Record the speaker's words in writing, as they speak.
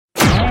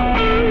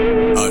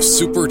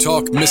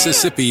SuperTalk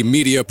Mississippi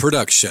Media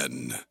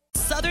Production.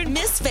 Southern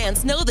Miss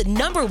fans know the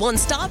 #1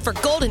 stop for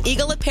Golden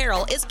Eagle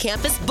apparel is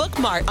Campus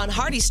Bookmart on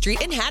Hardy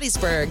Street in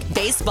Hattiesburg.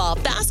 Baseball,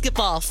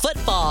 basketball,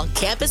 football,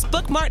 Campus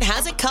Bookmart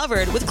has it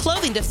covered with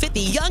clothing to fit the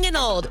young and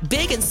old,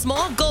 big and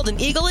small Golden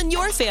Eagle in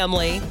your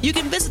family. You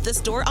can visit the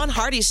store on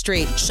Hardy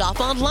Street, shop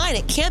online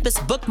at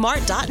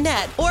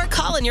campusbookmart.net, or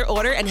call in your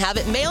order and have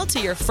it mailed to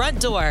your front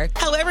door.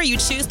 However you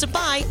choose to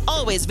buy,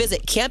 always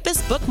visit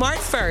Campus Bookmart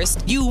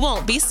first. You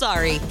won't be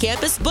sorry.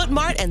 Campus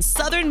Bookmart and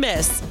Southern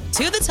Miss.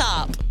 To the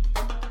top.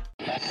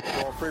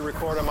 Roll free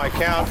record on my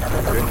count.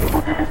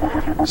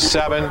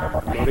 7,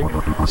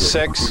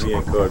 6,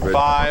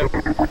 5,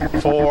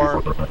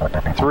 4,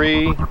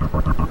 3,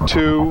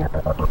 2.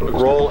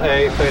 Roll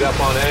A, fade up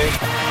on A.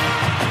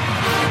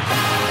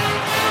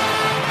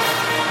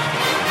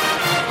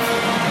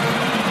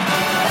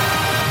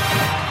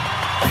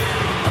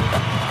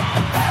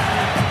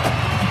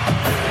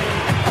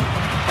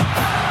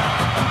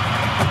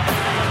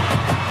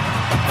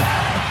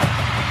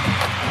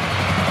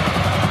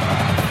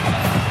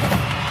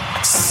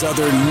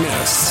 Southern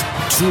Miss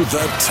to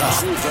the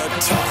top.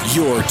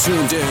 You're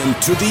tuned in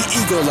to the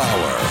Eagle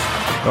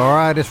Hour. All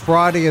right, it's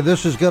Friday, and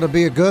this is going to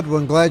be a good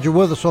one. Glad you're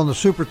with us on the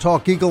Super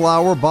Talk Eagle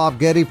Hour. Bob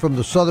Getty from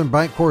the Southern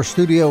Bancorp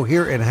studio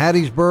here in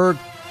Hattiesburg.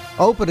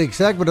 Opening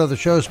segment of the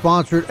show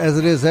sponsored, as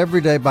it is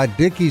every day, by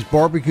Dickey's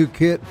Barbecue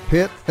Pit.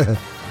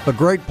 A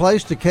great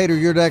place to cater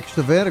your next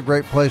event, a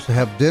great place to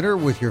have dinner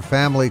with your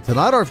family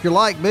tonight, or if you're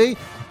like me,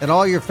 and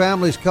all your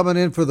families coming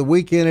in for the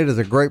weekend, it is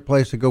a great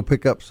place to go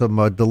pick up some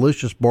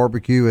delicious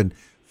barbecue and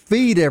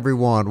feed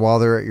everyone while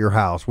they're at your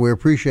house. We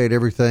appreciate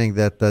everything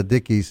that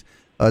Dickey's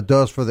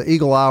does for the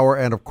Eagle Hour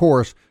and, of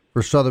course,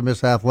 for Southern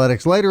Miss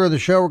Athletics. Later in the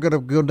show, we're going to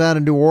go down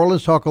to New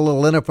Orleans, talk a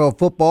little NFL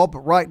football. But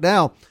right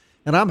now,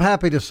 and I'm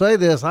happy to say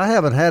this, I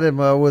haven't had him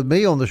with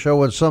me on the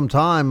show in some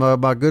time,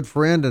 my good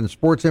friend and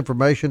sports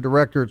information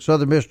director at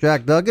Southern Miss,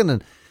 Jack Duggan.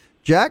 And,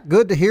 Jack,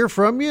 good to hear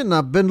from you, and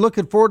I've been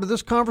looking forward to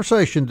this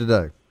conversation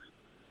today.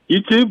 You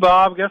too,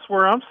 Bob. Guess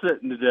where I'm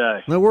sitting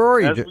today? Now, where are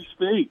you? As we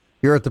speak.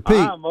 You're at the Peak.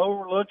 I'm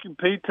overlooking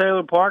Pete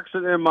Taylor Park,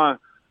 sitting in my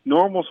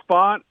normal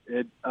spot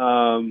in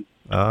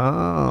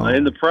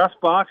the press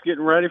box,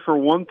 getting ready for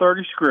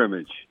 1:30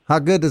 scrimmage. How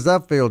good does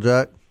that feel,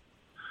 Jack?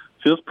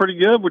 Feels pretty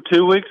good. We're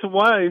 2 weeks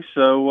away,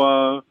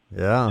 so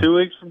 2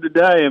 weeks from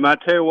today. And I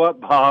tell you what,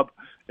 Bob,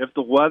 if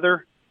the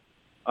weather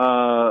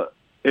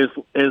is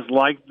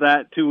like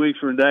that 2 weeks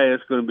from today,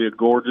 it's going to be a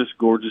gorgeous,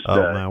 gorgeous day.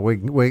 Oh,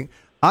 man,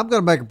 I'm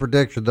going to make a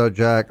prediction, though,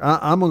 Jack.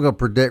 I'm going to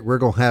predict we're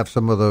going to have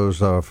some of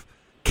those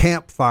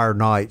campfire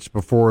nights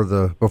before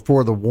the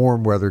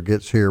warm weather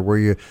gets here, where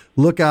you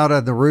look out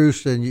on the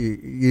roost and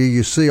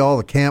you see all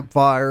the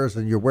campfires,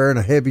 and you're wearing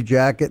a heavy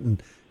jacket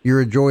and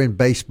you're enjoying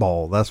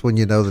baseball. That's when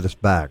you know that it's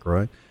back,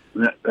 right?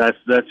 That's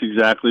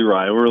exactly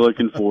right. We're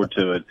looking forward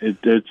to it.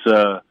 It's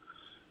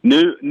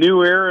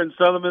new era in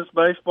Southern Miss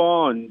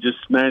baseball, and just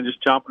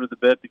chomping at the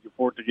bit to get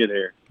forward to get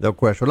here. No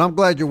question. Well, I'm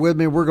glad you're with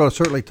me. We're going to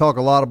certainly talk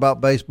a lot about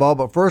baseball,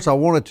 but first I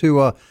wanted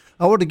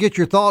to get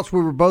your thoughts.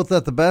 We were both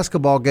at the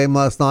basketball game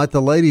last night.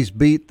 The ladies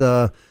beat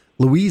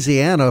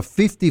Louisiana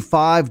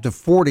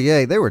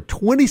 55-48. They were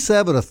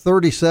 27 of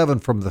 37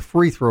 from the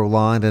free throw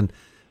line, and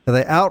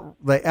they out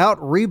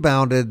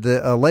rebounded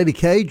the Lady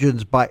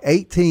Cajuns by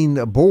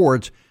 18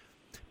 boards.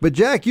 But,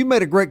 Jack, you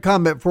made a great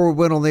comment before we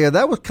went on the air.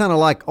 That was kind of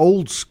like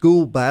old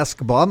school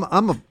basketball.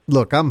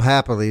 I'm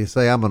happily to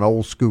say I'm an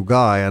old school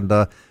guy. And,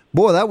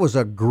 boy, that was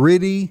a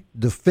gritty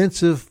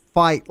defensive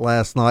fight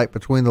last night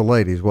between the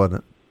ladies,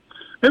 wasn't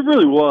it? It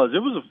really was.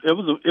 It was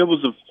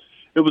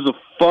a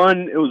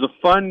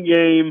fun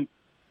game.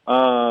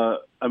 I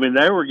mean,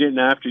 they were getting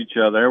after each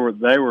other.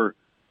 They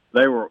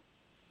were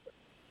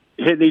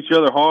hitting each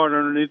other hard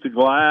underneath the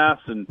glass,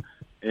 and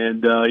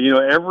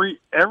every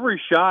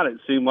shot, it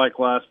seemed like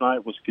last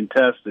night, was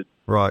contested.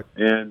 Right.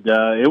 And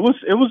it was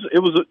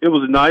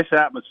a nice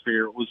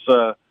atmosphere. It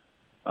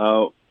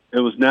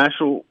was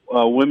National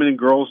Women and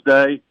Girls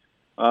Day,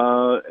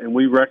 and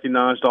we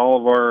recognized all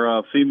of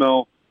our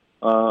female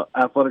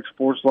athletic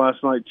sports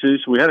last night too.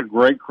 So we had a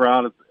great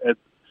crowd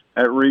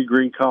at Reed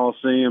Green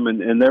Coliseum,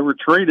 and they were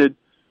treated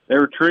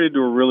to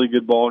a really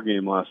good ball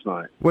game last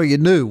night. Well, you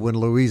knew when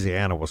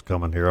Louisiana was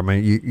coming here. I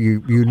mean,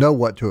 you know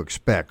what to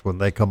expect when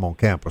they come on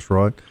campus,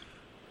 right?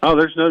 Oh,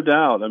 there's no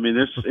doubt. I mean,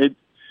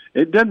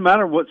 it doesn't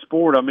matter what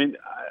sport. I mean,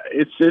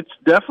 it's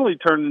definitely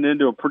turning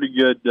into a pretty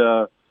good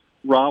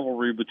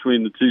rivalry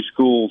between the two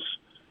schools,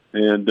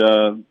 and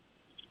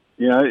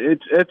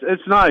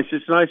it's nice.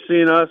 It's nice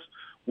seeing us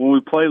when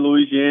we play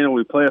Louisiana,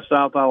 we play a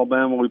South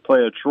Alabama, we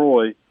play a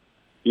Troy.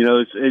 You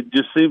know, it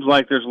just seems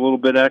like there's a little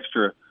bit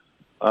extra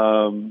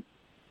when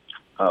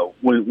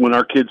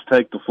our kids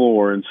take the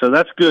floor, and so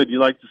that's good. You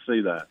like to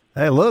see that.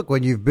 Hey, look,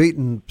 when you've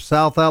beaten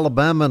South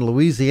Alabama and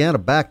Louisiana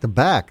back to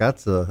back,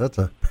 that's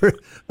a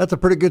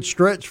pretty good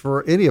stretch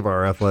for any of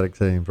our athletic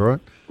teams,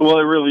 right? Well,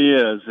 it really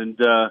is, and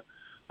I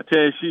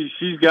tell you,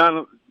 she's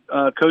got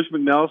Coach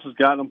McNellis has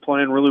gotten them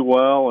playing really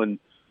well, and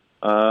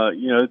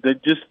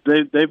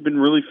they've been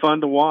really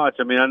fun to watch.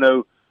 I mean, I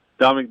know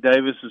Dominic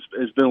Davis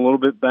has been a little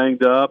bit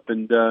banged up,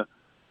 and but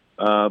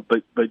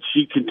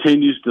she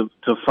continues to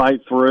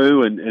fight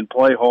through and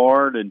play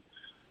hard. And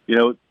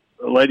the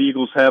Lady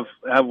Eagles have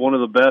one of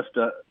the best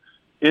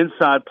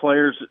inside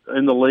players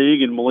in the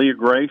league, in Malia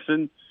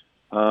Grayson.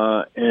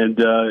 You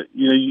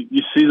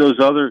see those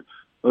other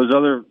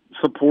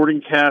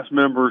supporting cast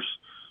members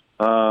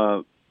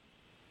that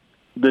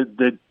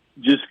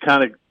just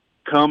kind of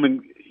come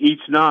in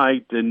each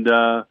night, and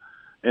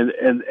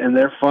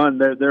they're fun.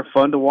 They're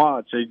fun to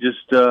watch. They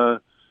just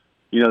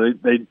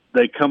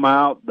they come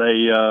out.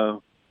 They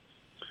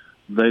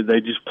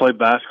just play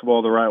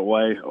basketball the right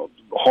way,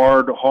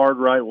 hard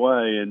right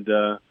way, and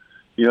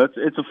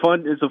it's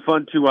a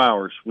fun 2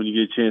 hours when you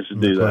get a chance to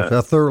do that.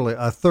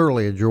 I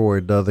thoroughly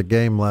enjoyed the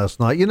game last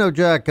night.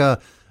 Jack,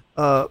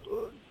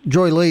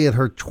 Joy Lee in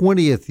her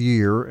 20th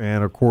year,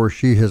 and of course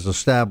she has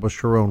established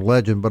her own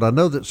legend. But I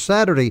know that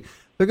Saturday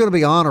they're going to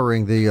be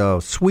honoring the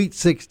Sweet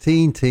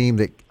 16 team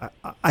that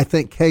I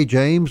think Kay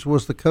James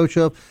was the coach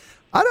of.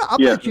 I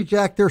bet you,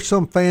 Jack, there's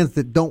some fans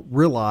that don't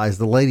realize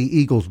the Lady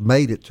Eagles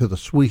made it to the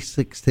Sweet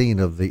 16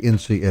 of the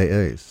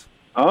NCAAs.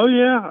 Oh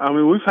yeah, I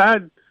mean we've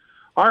had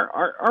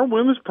our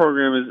women's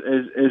program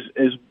is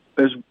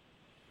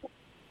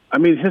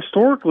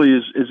historically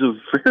is a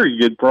very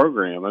good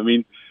program.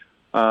 We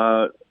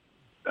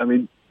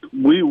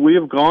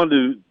have gone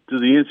to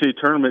the NCAA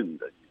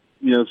tournament,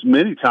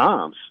 many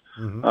times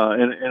in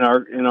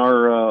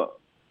our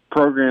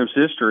program's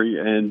history,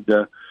 and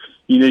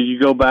you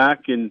go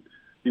back and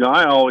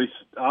I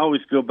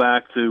always go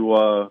back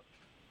to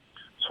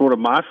sort of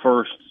my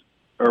first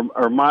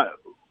or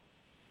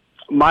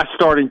my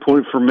starting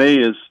point for me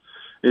is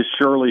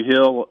Shirley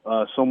Hill,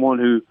 someone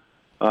who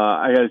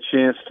I got a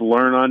chance to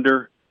learn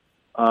under,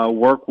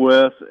 work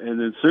with, and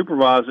then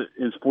supervise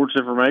in sports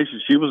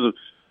information. She was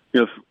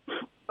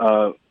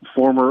a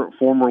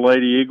former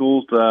Lady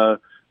Eagles,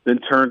 then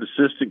turned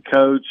assistant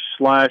coach /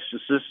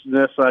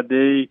 assistant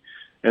SID,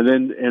 and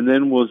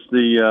then was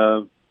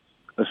the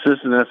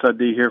assistant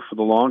SID here for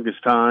the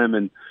longest time,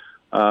 and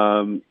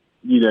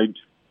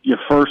your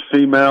first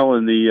female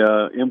in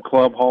the M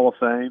Club Hall of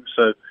Fame.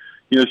 So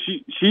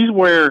she's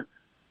where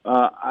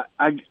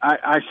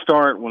I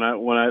start when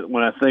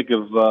I think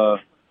of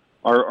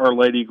our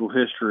Lady Eagle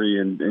history,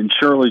 and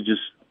Shirley,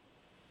 just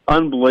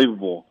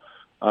unbelievable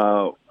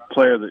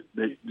player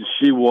that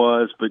she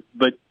was.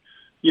 But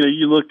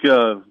you look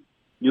Joy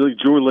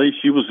Lee,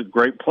 she was a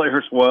great player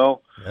as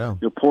well. Yeah.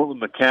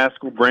 Portland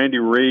McCaskill, Brandy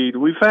Reed.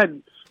 We've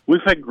had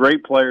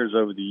great players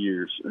over the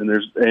years, and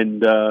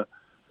the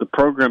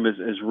program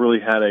has really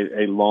had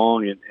a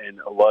long and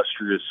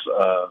illustrious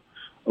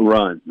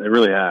run. They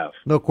really have.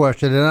 No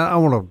question.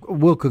 And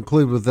we'll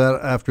conclude with that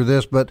after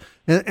this, but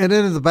and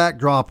in the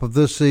backdrop of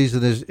this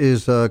season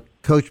is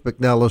Coach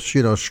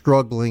McNellis,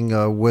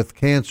 struggling with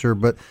cancer,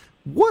 but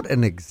what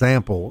an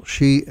example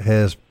she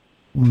has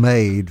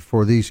made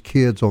for these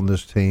kids on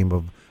this team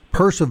of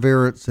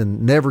perseverance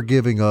and never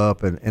giving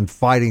up and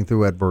fighting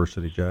through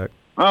adversity, Jack.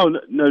 Oh,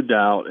 no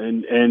doubt.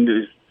 And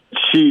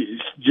she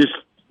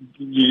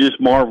you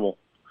just marvel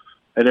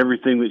at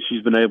everything that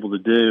she's been able to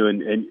do.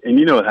 And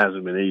it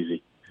hasn't been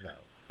easy. No.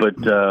 But,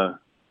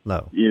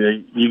 no.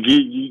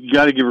 You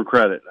got to give her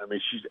credit. I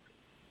mean, she's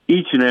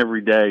each and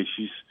every day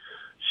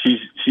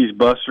she's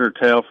busting her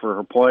tail for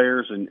her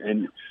players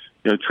and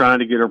trying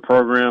to get her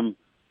program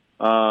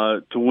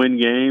to win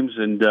games.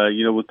 And,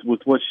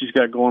 with what she's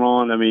got going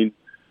on,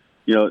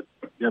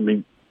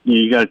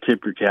 you got to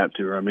tip your cap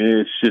to her. I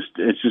mean,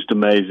 it's just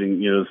amazing,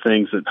 the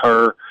things that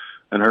her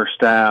and her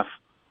staff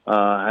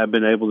have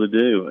been able to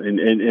do,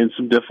 and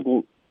some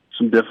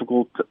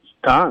difficult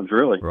times,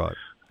 really. Right.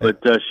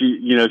 But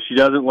she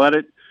doesn't let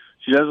it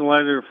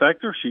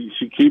affect her.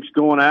 She keeps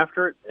going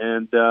after it,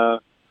 and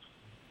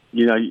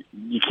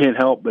you can't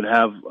help but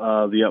have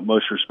the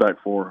utmost respect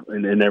for her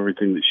and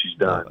everything that she's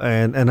done.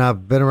 And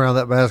I've been around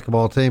that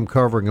basketball team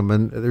covering them,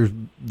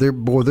 and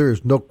there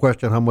is no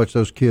question how much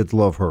those kids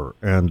love her.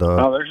 And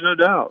there's no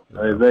doubt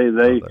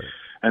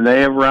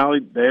they have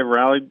rallied by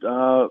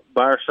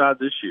our side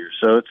this year.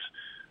 So it's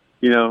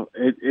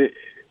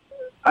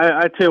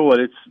I tell you what,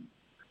 it's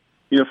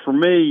for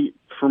me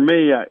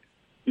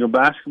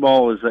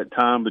basketball is that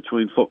time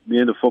between the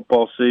end of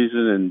football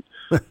season and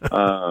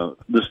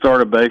the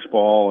start of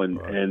baseball,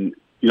 and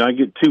I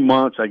get 2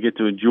 months. I get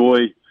to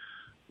enjoy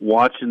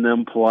watching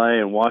them play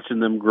and watching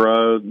them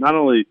grow. Not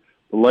only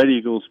the Lady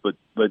Eagles, but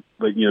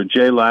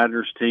Jay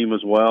Ladner's team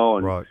as well,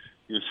 and right.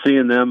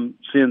 Seeing them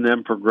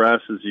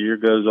progress as the year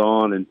goes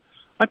on. And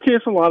I tell you,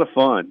 it's a lot of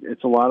fun.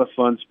 It's a lot of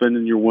fun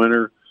spending your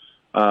winter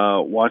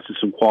watching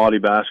some quality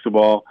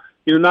basketball.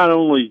 Not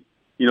only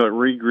at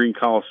Reed Green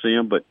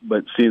Coliseum, but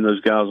seeing those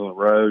guys on the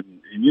road,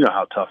 and you know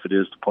how tough it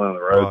is to play on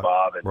the road, right.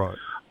 Bob. And, right.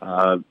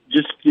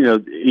 Just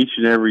each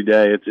and every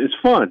day, it's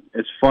fun.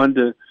 It's fun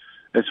to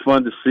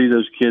see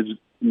those kids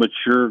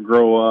mature,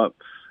 grow up,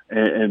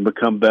 and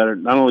become better,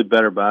 not only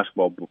better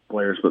basketball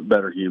players, but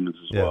better humans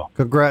as well.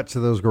 Congrats to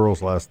those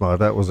girls last night.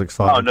 That was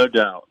exciting. Oh, no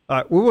doubt. All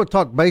right, we will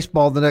talk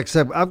baseball in the next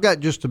segment. I've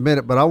got just a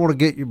minute, but I want to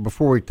get you,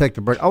 before we take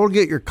the break, I want to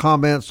get your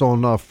comments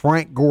on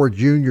Frank Gore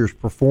Jr.'s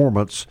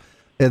performance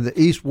in the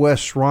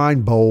East-West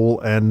Shrine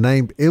Bowl and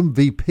named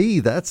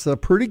MVP. That's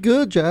pretty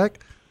good, Jack.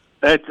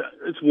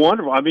 It's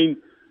wonderful. I mean,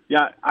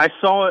 yeah, I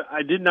saw it.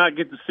 I did not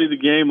get to see the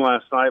game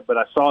last night, but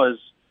I saw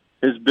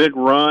his big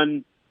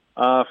run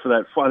for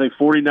that, I think,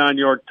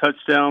 49-yard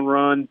touchdown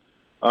run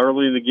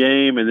early in the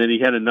game, and then he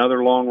had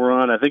another long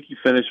run. I think he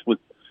finished with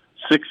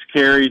 6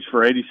 carries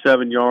for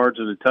 87 yards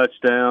and a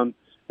touchdown.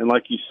 And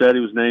like you said,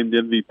 he was named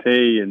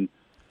MVP. And,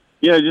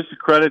 yeah, just a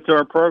credit to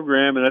our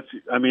program. And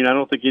I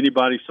don't think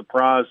anybody's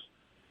surprised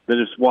that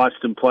has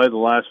watched him play the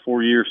last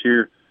 4 years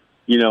here,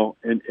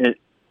 in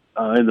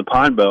the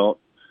Pine Belt.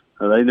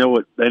 They know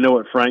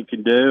what Frank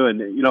can do.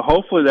 And,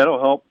 hopefully that'll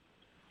help,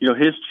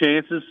 his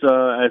chances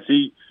as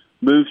he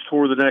moves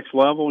toward the next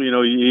level.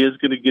 He is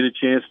going to get a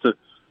chance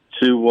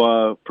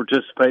to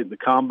participate in the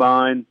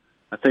combine.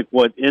 I think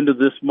end of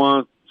this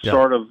month,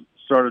 start of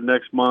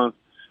next month.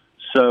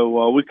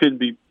 So we couldn't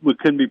be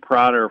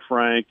prouder of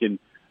Frank and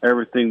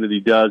everything that he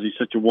does. He's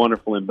such a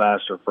wonderful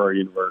ambassador for our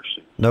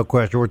university. No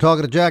question. We're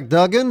talking to Jack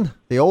Duggan,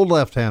 the old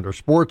left-hander,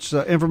 sports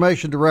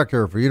information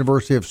director for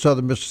University of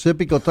Southern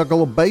Mississippi. Go talk a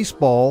little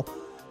baseball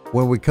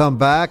when we come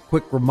back.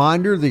 Quick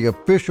reminder, the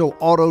official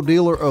auto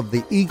dealer of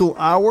the Eagle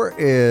Hour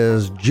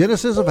is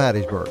Genesis of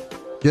Hattiesburg.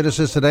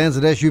 Genesis sedans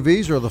and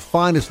SUVs are the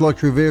finest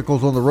luxury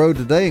vehicles on the road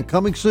today, and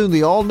coming soon,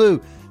 the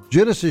all-new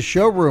Genesis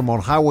showroom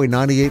on Highway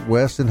 98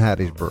 West in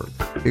Hattiesburg.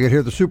 You can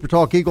hear the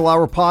SuperTalk Eagle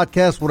Hour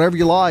podcast whenever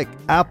you like.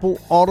 Apple,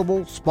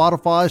 Audible,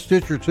 Spotify,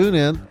 Stitcher,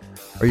 TuneIn,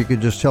 or you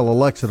can just tell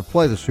Alexa to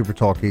play the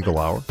SuperTalk Eagle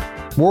Hour.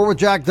 More with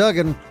Jack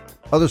Duggan,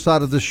 other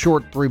side of this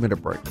short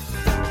 3-minute break.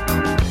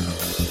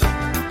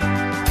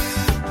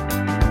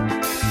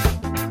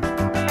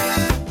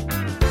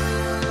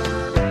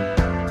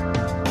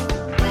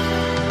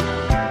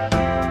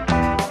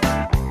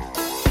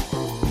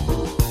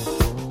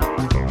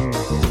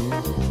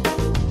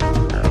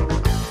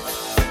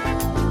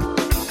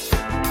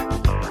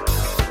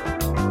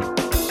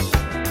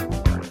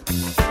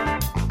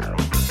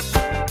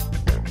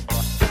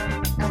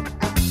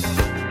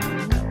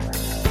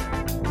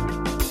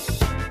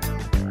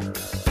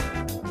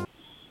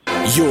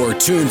 You're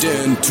tuned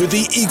in to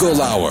the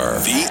Eagle Hour.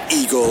 The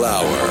Eagle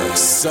Hour.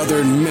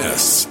 Southern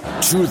Miss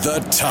to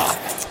the top.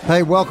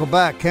 Hey, welcome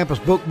back. Campus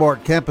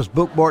Bookmart,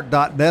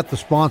 campusbookmart.net, the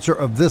sponsor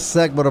of this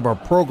segment of our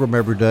program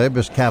every day.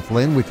 Miss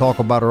Kathleen, we talk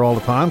about her all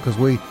the time because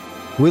we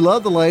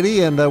love the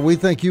lady, and we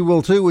think you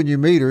will too when you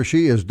meet her.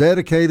 She is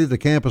dedicated to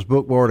Campus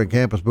Bookmart and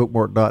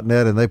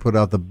campusbookmart.net, and they put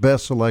out the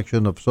best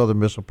selection of Southern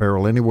Miss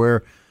apparel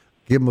anywhere.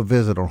 Give them a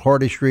visit on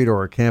Hardy Street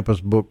or at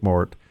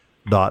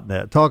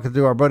campusbookmart.net. Talking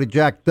to our buddy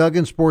Jack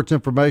Duggan, sports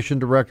information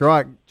director.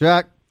 All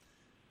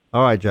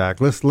right,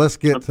 Jack. Let's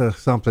get to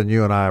something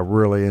you and I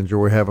really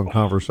enjoy having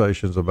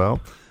conversations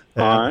about.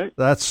 All right.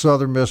 That's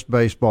Southern Miss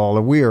baseball,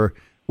 and we are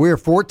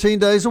 14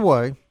 days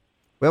away.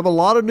 We have a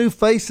lot of new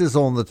faces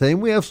on the team.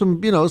 We have some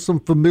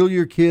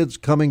familiar kids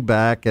coming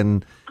back,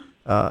 and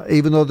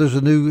even though there's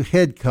a new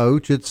head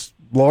coach, it's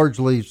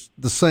largely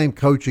the same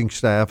coaching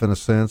staff in a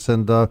sense,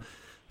 and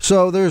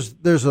so there's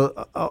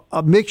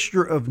a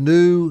mixture of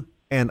new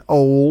and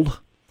old.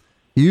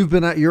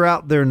 You're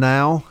out there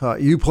now.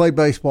 You played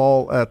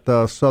baseball at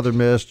Southern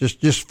Miss.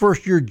 Just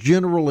first your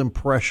general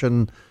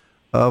impression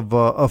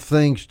of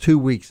things 2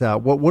 weeks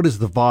out. What is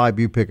the vibe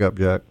you pick up,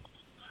 Jack?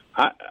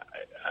 I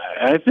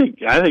think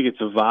it's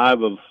a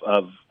vibe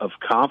of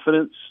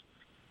confidence.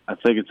 I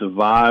think it's a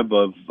vibe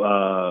of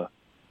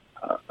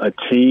a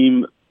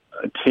team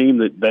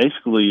that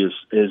basically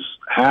is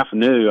half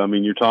new. I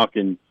mean, you're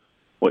talking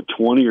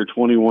 20 or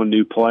 21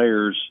 new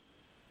players,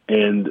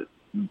 and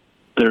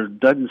there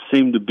doesn't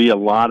seem to be a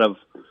lot of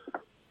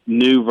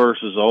new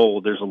versus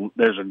old.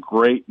 There's a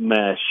great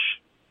mesh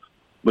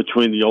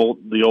between the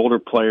older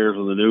players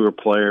and the newer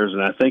players,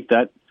 and I think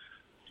that,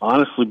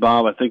 honestly,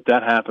 Bob, I think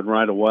that happened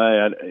right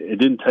away. It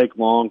didn't take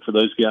long for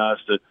those guys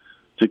to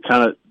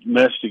kind of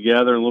mesh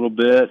together a little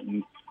bit,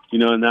 and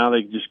now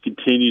they just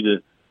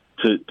continue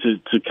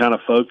to kind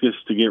of focus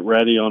to get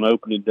ready on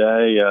opening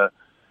day.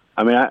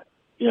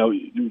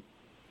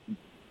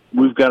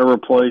 We've got to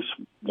replace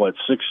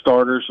 6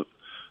 starters.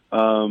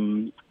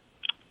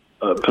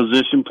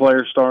 Position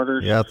player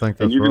starters. Yeah, I think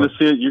that's you're right.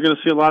 You're going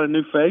to see a lot of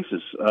new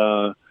faces.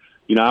 I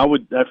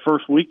would, that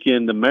first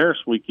weekend, the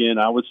Marist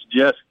weekend, I would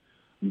suggest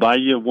buy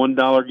you a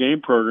 $1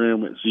 game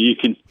program so you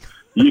can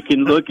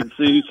look and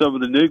see who some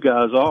of the new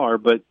guys are.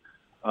 But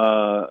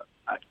I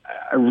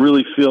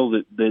really feel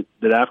that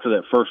after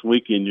that first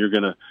weekend, you're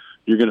gonna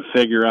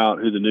figure out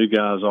who the new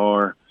guys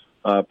are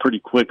pretty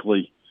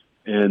quickly,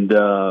 and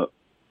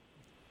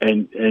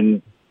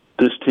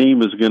this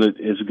team is gonna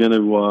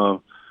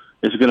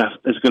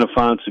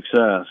find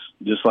success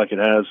just like it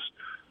has,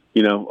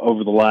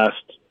 over the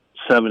last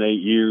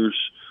 7-8 years,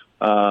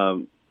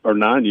 or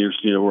 9 years,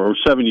 or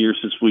 7 years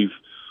since we've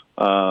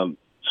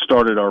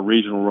started our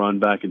regional run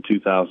back in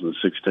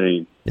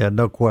 2016. Yeah,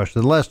 no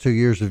question. The last 2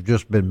 years have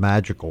just been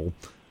magical.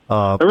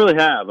 They really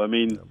have. I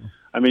mean,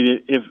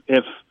 if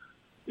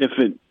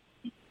it,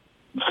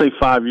 say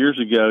 5 years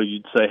ago,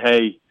 you'd say,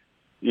 hey,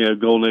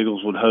 Golden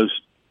Eagles would host,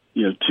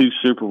 2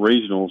 super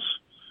regionals.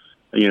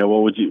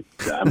 What would you?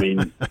 I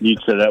mean,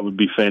 you'd say that would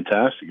be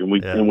fantastic, and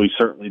we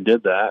certainly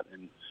did that.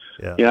 And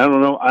I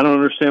don't know. I don't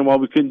understand why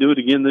we couldn't do it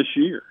again this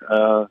year.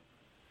 I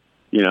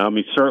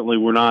mean, certainly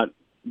we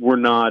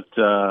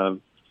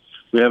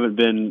haven't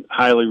been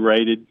highly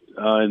rated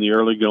in the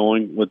early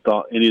going with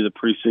any of the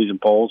preseason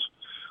polls.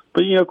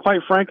 But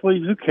quite frankly,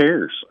 who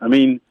cares? I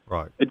mean,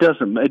 right. It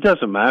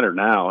doesn't matter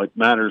now. It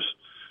matters.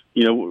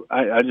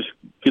 I just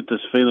get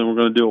this feeling we're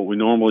going to do what we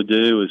normally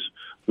do is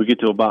we get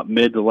to about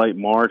mid to late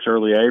March,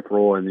 early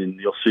April, and then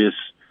you'll see us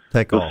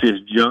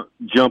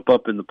jump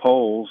up in the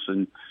polls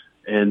and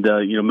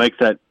make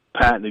that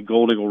patented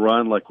Gold Eagle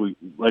run like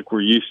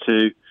we're used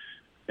to,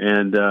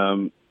 and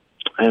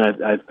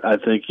I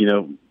think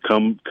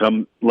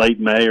come late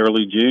May,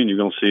 early June, you're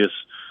going to see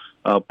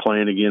us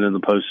playing again in the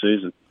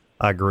postseason.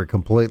 I agree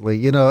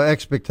completely.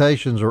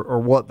 Expectations are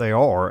what they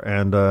are,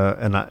 and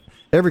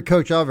every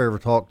coach I've ever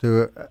talked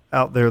to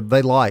out there,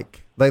 they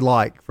like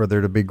for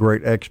there to be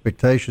great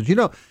expectations.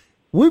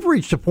 We've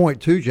reached a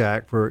point too,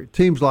 Jack, for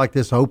teams like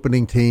this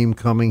opening team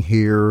coming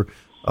here.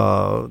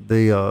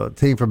 The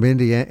team from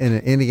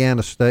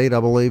Indiana State, I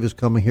believe, is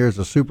coming here as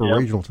a super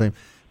regional team.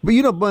 But,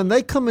 when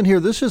they come in here,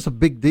 this is a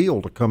big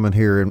deal to come in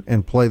here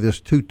and play this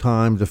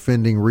 2-time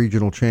defending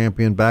regional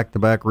champion,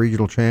 back-to-back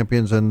regional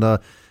champions. And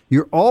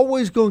you're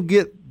always going to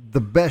get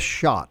the best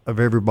shot of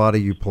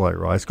everybody you play,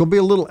 right? It's going to be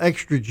a little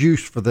extra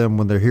juice for them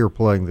when they're here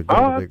playing the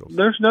Golden Eagles.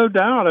 There's no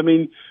doubt. I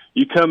mean,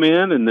 you come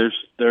in and there's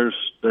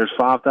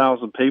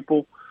 5,000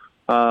 people,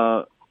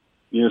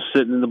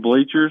 sitting in the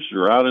bleachers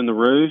or out in the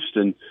roost.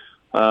 And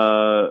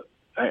how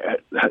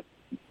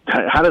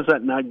does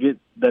that not get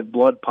that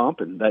blood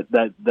pumping,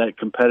 that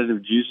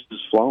competitive juice is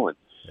flowing?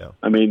 Yeah.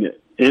 I mean,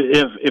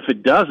 if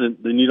it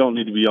doesn't, then you don't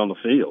need to be on the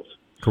field.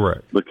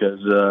 Correct. Because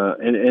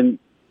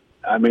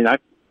I mean,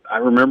 I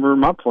remember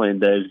my playing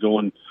days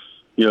going,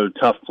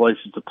 tough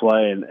places to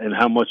play and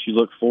how much you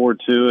look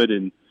forward to it,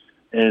 and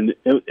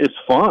it's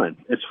fun.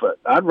 It's fun.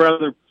 I'd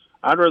rather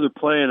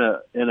play in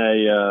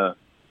a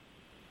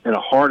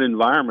hard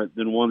environment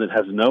than one that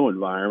has no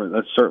environment.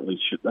 That's certainly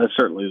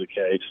the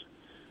case.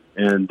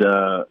 And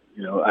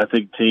I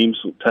think teams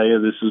will tell you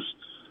this is,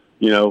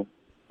 a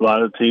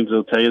lot of teams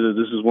will tell you that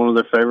this is one of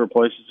their favorite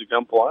places to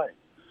come play.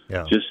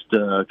 Yeah. Just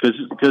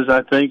because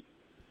I think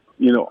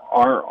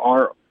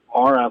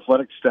our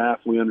athletic staff,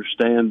 we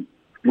understand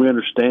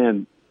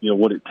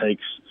what it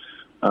takes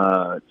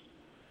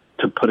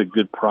to put a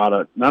good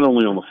product not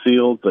only on the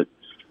field but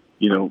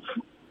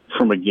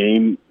from a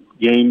game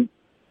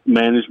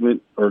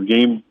management or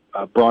game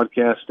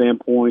broadcast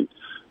standpoint.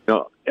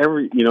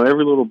 Every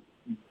little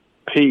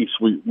piece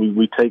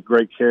we take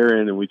great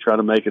care in, and we try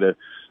to make it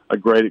a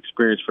great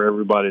experience for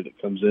everybody that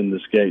comes in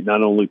this gate.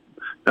 Not only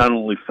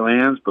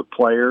fans but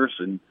players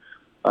and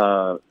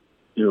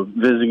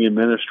visiting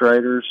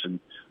administrators and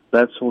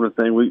that sort of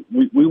thing.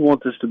 We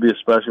want this to be a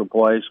special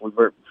place. We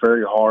work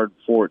very hard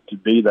for it to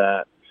be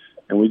that,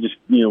 and we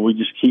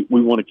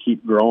want to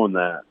keep growing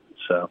that.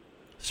 So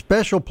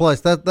special place.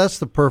 That's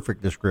the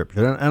perfect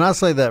description, and I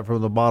say that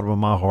from the bottom of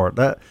my heart.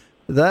 That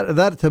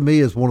to me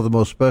is one of the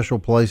most special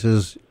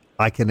places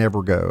I can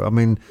ever go. I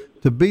mean,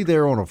 to be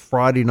there on a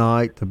Friday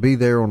night, to be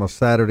there on a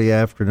Saturday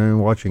afternoon,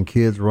 watching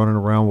kids running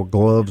around with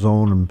gloves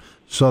on and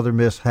Southern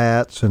Miss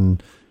hats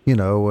and.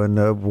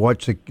 And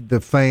watch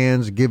the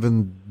fans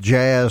giving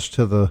jazz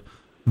to the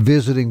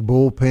visiting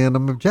bullpen. I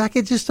mean, Jack,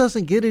 it just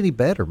doesn't get any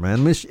better, man. I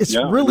mean, it's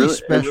really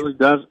special. It really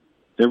does.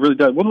 It really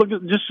does. Well,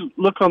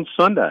 look on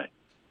Sunday.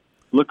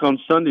 Look on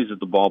Sundays at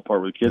the ballpark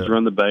where the kids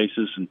run the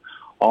bases and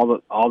all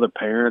the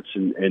parents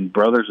and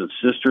brothers and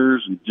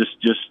sisters and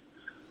just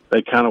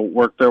they kind of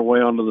work their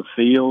way onto the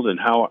field, and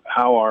how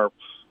our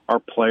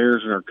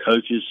players and our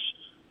coaches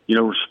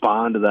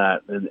respond to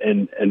that,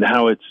 and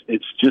how it's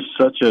just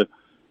such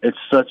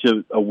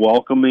a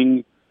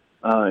welcoming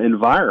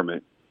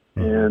environment.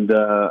 And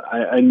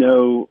I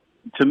know,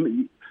 to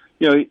me,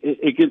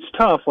 it gets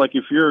tough. Like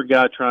if you're a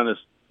guy trying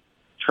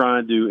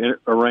to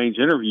arrange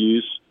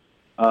interviews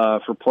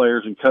for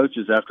players and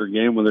coaches after a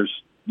game when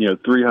there's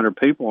 300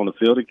 people on the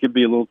field, it can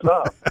be a little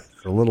tough.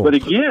 But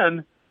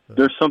again,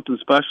 there's something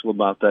special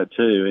about that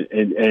too,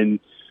 and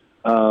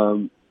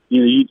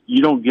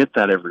you don't get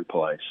that every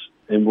place,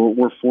 and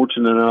we're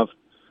fortunate enough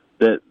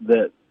that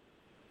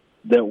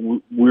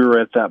we're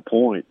at that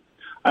point.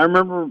 I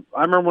remember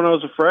when I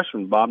was a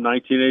freshman, Bob,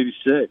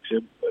 1986.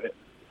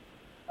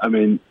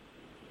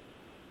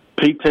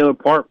 Pete Taylor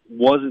Park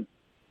wasn't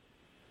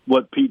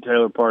what Pete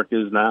Taylor Park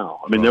is now.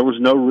 I mean, There was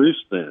no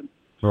roost then.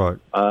 Right.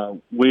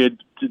 We had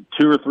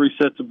 2 or 3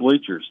 sets of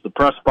bleachers. The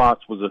press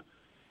box was a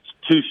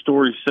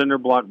 2-story cinder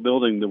block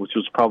building which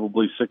was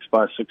probably 6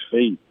 by 6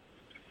 feet.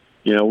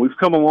 We've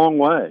come a long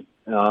way.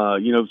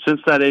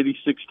 Since that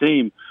 '86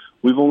 team,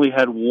 we've only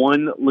had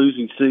one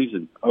losing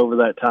season over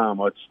that time.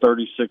 It's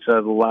 36 out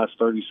of the last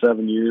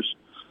 37 years,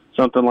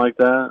 something like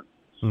that.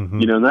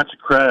 Mm-hmm. And that's a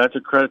credit. That's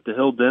a credit to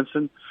Hill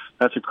Denson.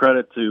 That's a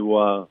credit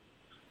to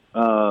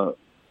the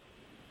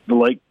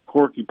late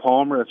Corky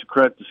Palmer. That's a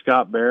credit to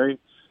Scott Berry,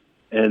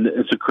 and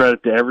it's a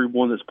credit to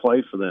everyone that's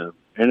played for them.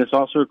 And it's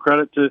also a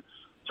credit to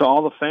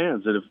all the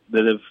fans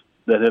that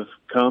have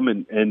come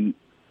and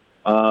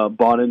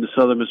bought into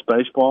Southern Miss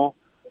baseball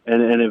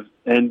and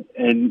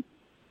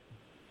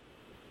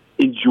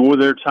enjoy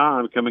their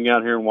time coming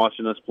out here and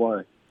watching us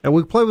play. And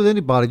we play with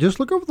anybody. Just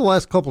look over the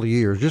last couple of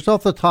years, just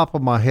off the top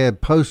of my head,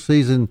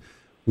 postseason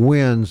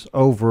wins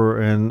over,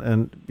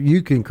 and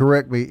you can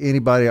correct me,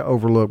 anybody I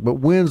overlook, but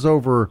wins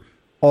over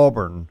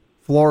Auburn,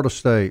 Florida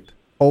State,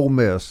 Ole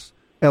Miss,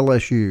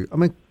 LSU. I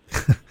mean,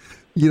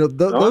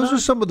 those are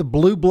some of the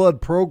blue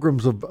blood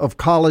programs of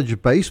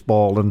college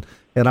baseball, and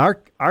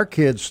our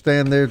kids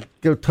stand there,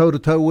 go toe to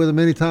toe with them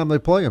anytime they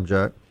play them,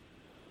 Jack.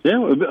 Yeah,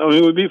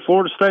 we beat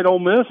Florida State, Ole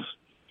Miss.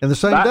 In the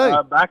same day,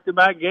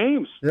 back-to-back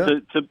games for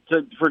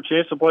a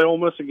chance to play Ole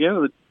Miss again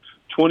in the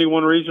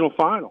 21 regional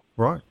final.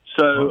 Right.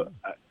 So,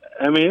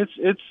 I mean,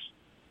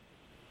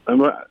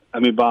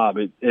 Bob,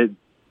 this is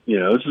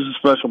a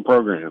special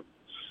program.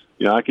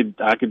 I could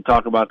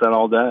talk about that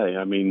all day.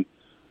 I mean,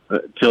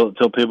 till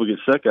people get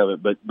sick of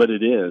it, but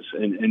it is,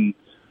 and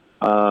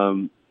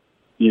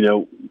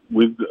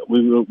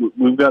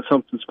we've got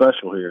something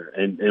special here,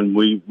 and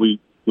we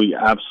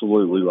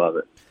absolutely love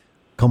it.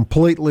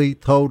 Completely,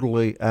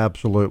 totally,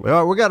 absolutely.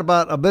 All right, we got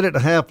about a minute and a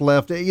half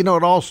left. It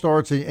all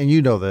starts, and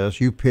you know this,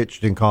 you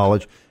pitched in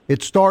college.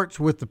 It starts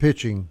with the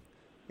pitching.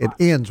 It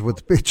ends with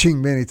the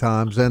pitching many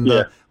times. And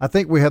I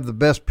think we have the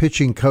best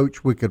pitching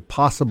coach we could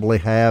possibly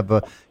have.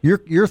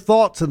 Your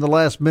thoughts in the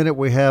last minute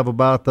we have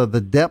about the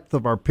depth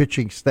of our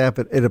pitching staff.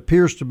 It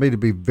appears to me to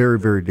be very,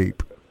 very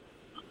deep.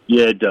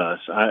 Yeah, it does.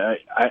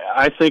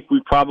 I think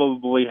we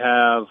probably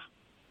have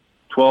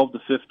 12 to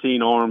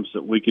 15 arms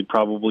that we could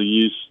probably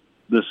use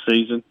this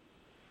season.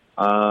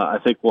 I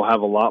think we'll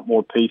have a lot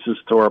more pieces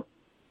to our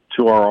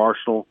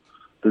arsenal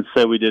than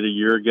say we did a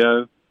year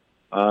ago,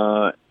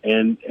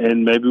 and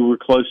maybe we're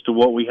close to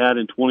what we had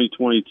in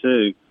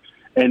 2022.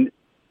 And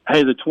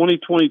hey, the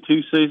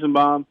 2022 season,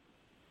 Bob,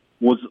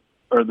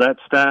 that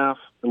staff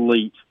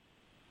elite,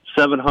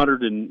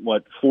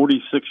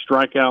 746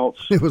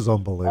 strikeouts. It was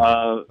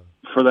unbelievable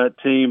for that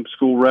team,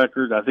 school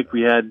record. I think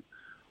we had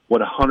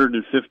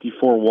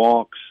 154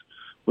 walks.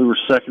 We were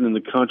second in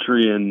the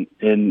country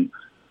in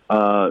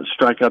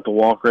strikeout to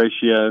walk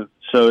ratio.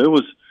 So it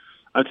was.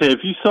 I tell you,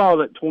 if you saw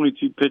that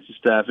 22 pitching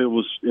staff, it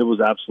was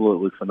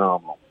absolutely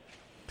phenomenal.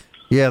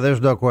 Yeah,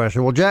 there's no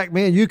question. Well, Jack,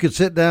 man, you could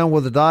sit down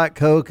with a Diet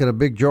Coke and a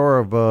big jar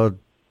of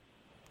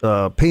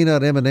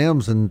peanut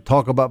M&Ms and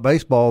talk about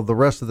baseball the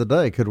rest of the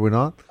day, could we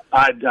not?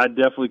 I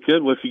definitely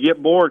could. Well, if you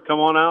get bored, come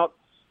on out.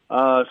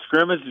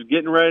 Scrimmage is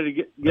getting ready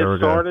to get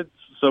started.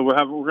 So we're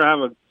going to have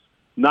a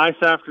nice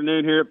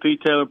afternoon here at P.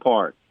 Taylor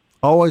Park.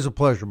 Always a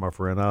pleasure, my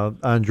friend.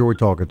 I enjoy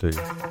talking to you.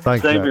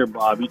 Thanks, Same Jack. here,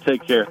 Bob. You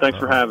take care. Thanks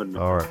for having me.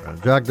 All right,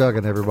 man. Jack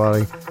Duggan,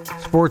 everybody.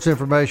 Sports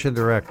Information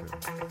Director.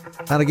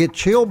 How to get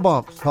chill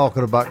bumps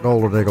talking about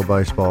Golden Eagle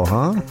baseball,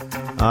 huh?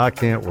 I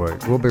can't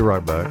wait. We'll be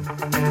right back.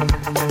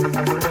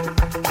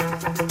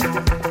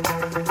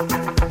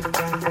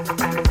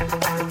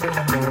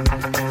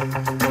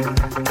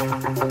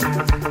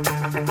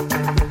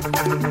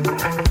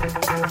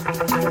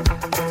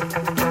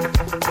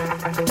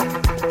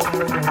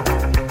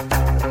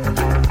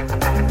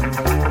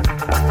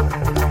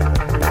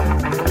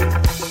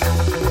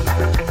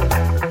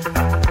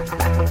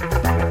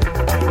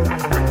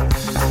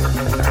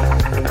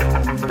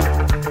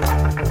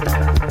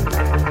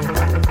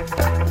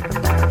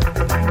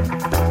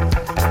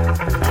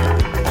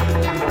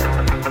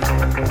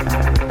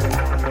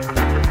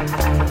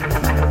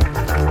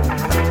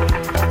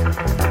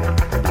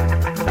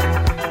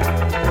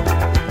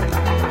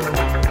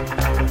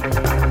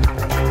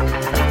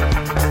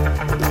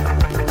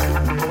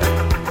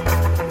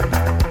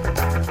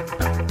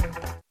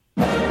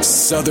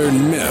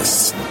 Southern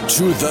Miss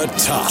to the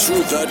top. To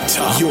the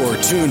top. You're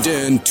tuned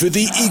in to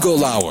the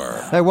Eagle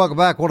Hour. Hey, welcome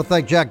back. I want to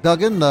thank Jack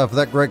Duggan for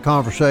that great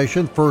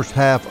conversation. First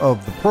half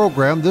of the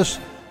program. This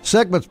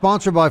segment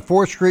sponsored by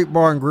 4th Street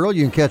Bar and Grill.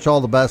 You can catch all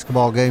the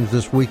basketball games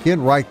this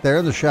weekend right there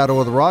in the shadow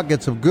of the rock.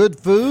 Get some good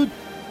food.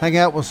 Hang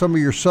out with some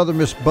of your Southern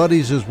Miss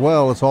buddies as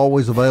well. It's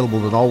always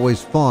available and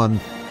always fun.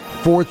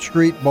 4th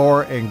Street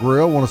Bar and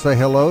Grill. I want to say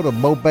hello to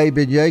Magee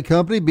Beignet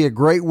Company. Be a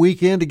great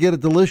weekend to get a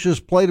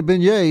delicious plate of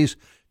beignets.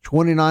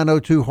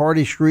 2902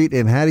 Hardy Street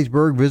in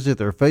Hattiesburg. Visit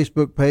their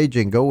Facebook page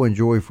and go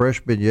enjoy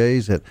fresh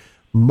beignets at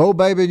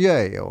Magee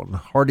Beignet on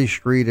Hardy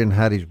Street in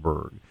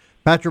Hattiesburg.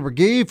 Patrick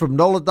Magee from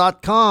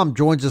NOLA.com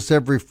joins us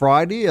every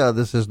Friday.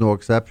 This is no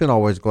exception.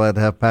 Always glad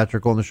to have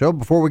Patrick on the show.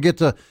 Before we get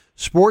to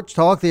sports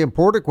talk, the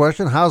important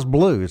question, how's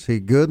Blue? Is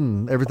he good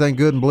and everything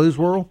good in Blue's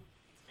world?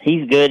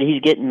 He's good.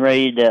 He's getting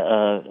ready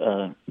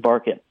to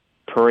bark at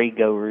parade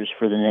goers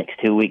for the next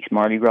 2 weeks.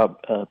 Mardi Gras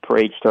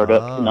parade start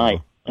up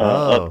tonight.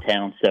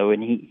 uptown. So,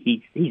 and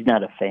he's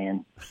not a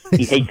fan.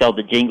 He hates all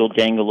the jingle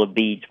jangle of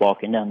beads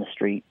walking down the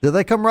street. Do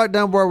they come right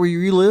down where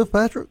you live,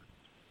 Patrick?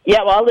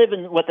 Yeah, well, I live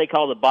in what they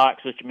call the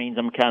box, which means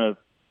I'm kind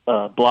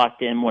of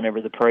blocked in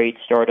whenever the parades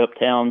start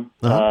uptown.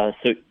 So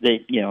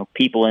they,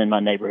 people in my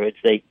neighborhoods,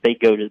 they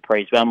go to the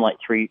parades, but I'm like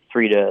three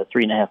to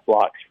 3.5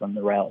 blocks from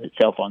the route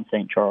itself on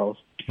St. Charles.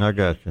 I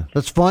got you.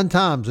 That's fun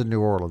times in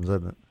New Orleans,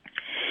 isn't it?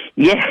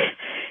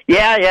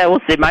 Yeah.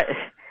 We'll see.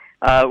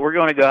 We're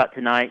going to go out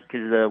tonight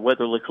because the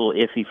weather looks a little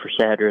iffy for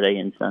Saturday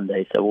and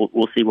Sunday, so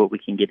we'll see what we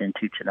can get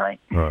into tonight.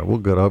 All right, well,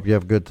 good. I hope you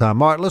have a good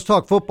time. All right, let's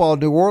talk football.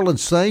 New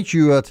Orleans Saints.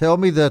 You tell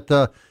me that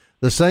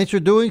the Saints are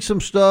doing some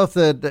stuff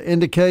that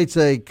indicates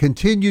a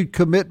continued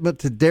commitment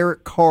to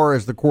Derek Carr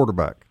as the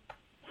quarterback.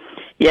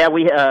 Yeah,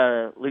 we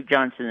Luke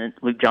Johnson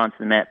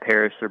and Matt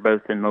Paris are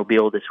both in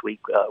Mobile this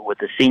week with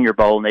the Senior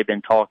Bowl, and they've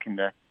been talking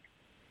to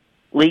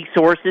league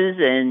sources,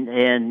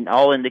 and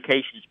all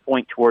indications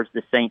point towards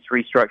the Saints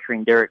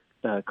restructuring Derek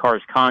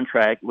Carr's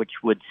contract, which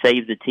would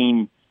save the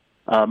team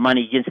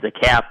money against the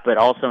cap, but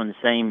also in the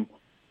same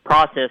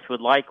process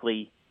would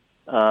likely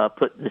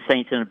put the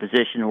Saints in a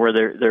position where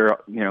they're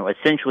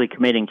essentially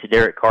committing to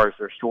Derek Carr as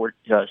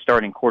their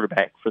starting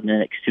quarterback for the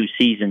next two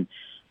seasons.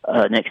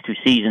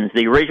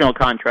 The original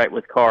contract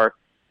with Carr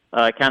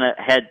kind of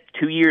had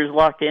 2 years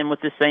locked in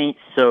with the Saints,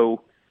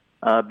 so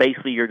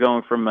basically you're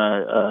going from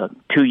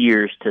 2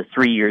 years to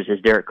 3 years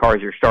as Derek Carr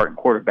is your starting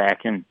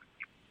quarterback. And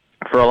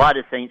for a lot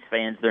of Saints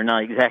fans, they're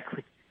not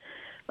exactly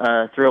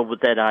thrilled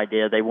with that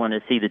idea. They want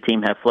to see the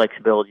team have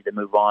flexibility to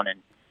move on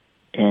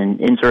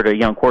and insert a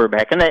young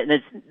quarterback. And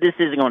this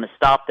isn't going to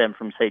stop them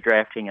from, say,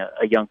 drafting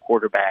a young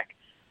quarterback,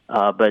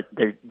 but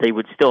they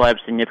would still have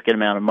a significant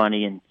amount of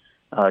money and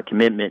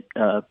commitment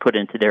put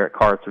into Derek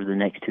Carr through the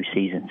next two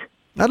seasons.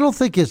 I don't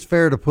think it's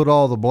fair to put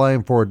all the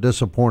blame for a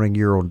disappointing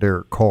year on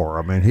Derek Carr.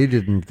 I mean, he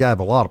didn't have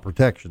a lot of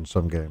protection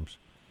some games.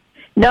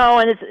 No,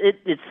 and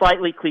it's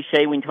slightly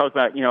cliche when you talk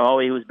about, he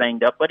was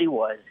banged up, but he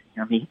was.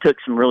 He took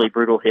some really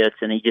brutal hits,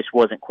 and he just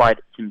wasn't quite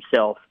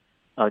himself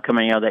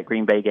coming out of that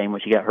Green Bay game,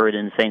 which he got hurt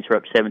in. The Saints were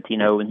up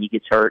 17-0, and he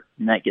gets hurt,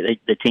 and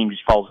the team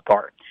just falls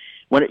apart.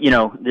 When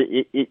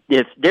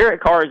if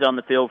Derek Carr is on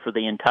the field for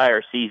the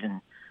entire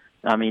season,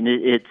 I mean,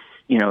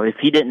 if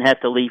he didn't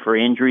have to leave for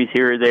injuries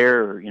here or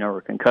there,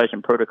 or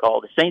concussion protocol,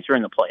 the Saints are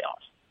in the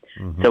playoffs.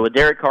 Mm-hmm. So with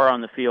Derek Carr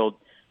on the field,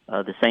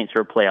 the Saints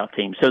are a playoff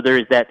team. So there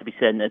is that to be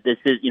said. And that this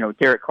is,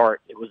 Derek Carr,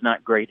 it was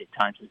not great at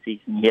times this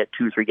season. He had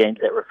 2 or 3 games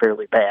that were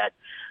fairly bad.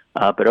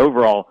 But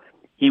overall,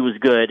 he was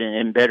good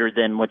and better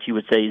than what you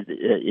would say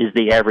is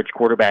the average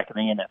quarterback in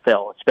the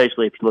NFL,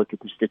 especially if you look at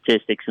the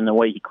statistics and the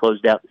way he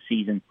closed out the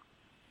season.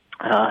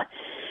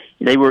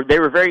 They were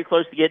very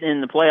close to getting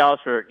in the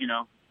playoffs for,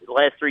 the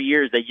last 3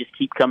 years. They just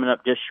keep coming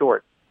up just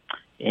short.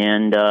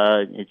 And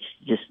it's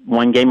just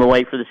one game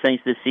away for the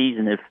Saints this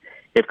season.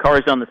 If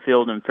Carr's on the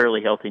field and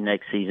fairly healthy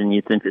next season,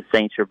 you think the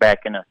Saints are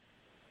back in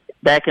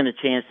a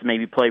chance to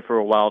maybe play for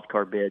a wild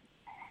card bid.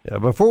 Yeah,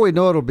 before we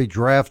know it'll be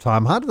draft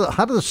time. How do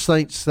the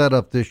Saints set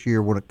up this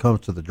year when it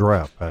comes to the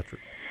draft,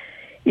 Patrick?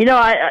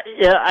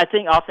 I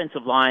think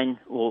offensive line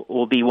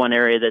will be one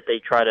area that they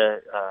try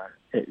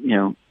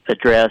to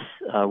address,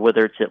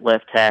 whether it's at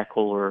left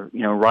tackle or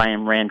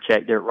Ryan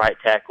Ramczyk, their right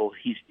tackle.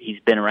 He's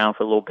been around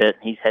for a little bit.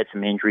 And he's had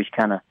some injuries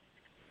kind of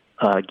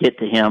get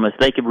to him. If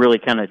they could really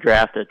kind of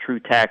draft a true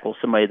tackle,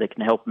 somebody that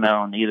can help him out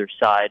on either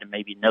side, and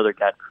maybe another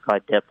guy to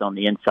provide depth on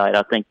the inside,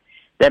 I think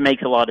that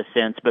makes a lot of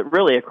sense. But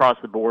really across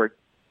the board,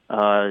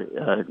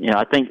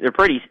 I think they're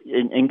pretty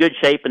in good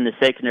shape in the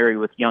secondary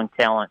with young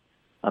talent.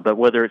 But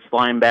whether it's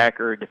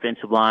linebacker,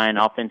 defensive line,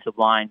 offensive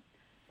line,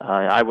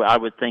 I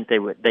would think they're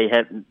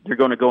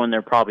going to go in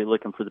there probably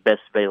looking for the best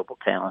available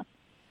talent.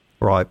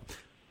 Right.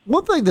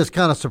 One thing that's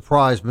kind of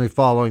surprised me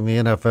following the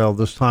NFL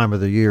this time of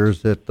the year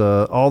is that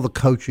all the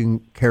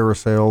coaching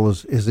carousel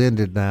is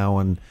ended now,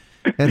 and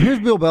here's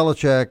Bill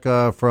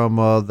Belichick from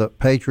the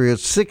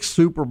Patriots, 6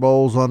 Super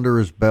Bowls under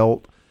his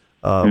belt,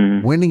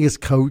 winning as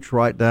coach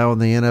right now in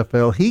the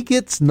NFL. He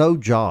gets no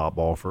job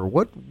offer.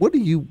 What do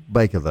you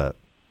make of that?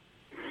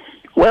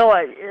 Well,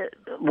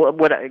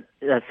 what I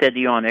said to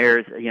you on air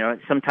is,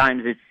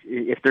 sometimes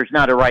if there's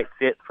not a right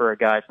fit for a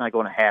guy, it's not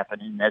going to happen,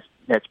 and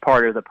that's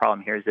part of the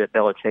problem here is that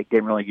Belichick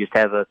didn't really just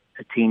have a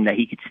team that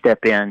he could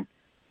step in,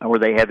 where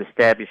they have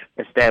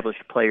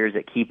established players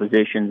at key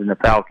positions, and the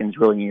Falcons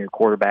really need a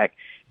quarterback.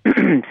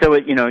 So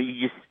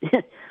you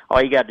just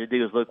all you got to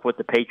do is look what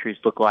the Patriots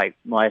look like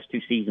in the last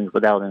 2 seasons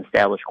without an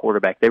established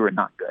quarterback. They were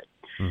not good,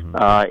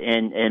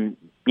 and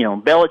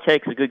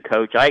Belichick's a good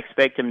coach. I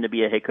expect him to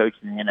be a head coach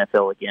in the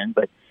NFL again,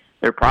 but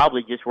there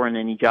probably just weren't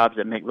any jobs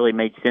that really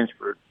made sense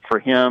for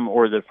him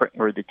or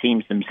the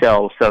teams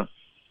themselves. So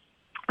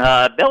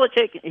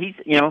Belichick, he's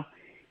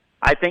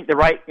I think the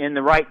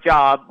right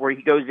job where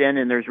he goes in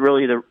and there's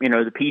really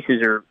the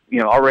pieces are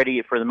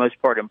already for the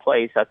most part in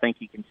place. I think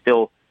he can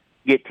still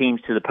get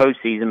teams to the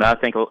postseason, but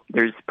I think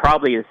there's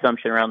probably an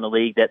assumption around the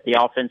league that the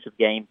offensive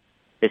game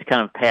is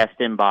kind of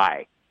passed him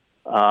by.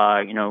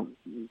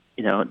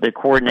 The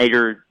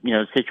coordinator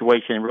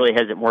situation really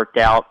hasn't worked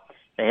out.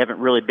 They haven't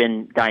really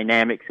been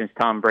dynamic since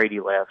Tom Brady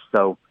left.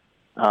 So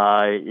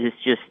it's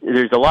just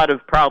there's a lot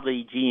of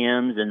probably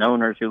GMs and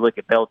owners who look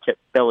at Belichick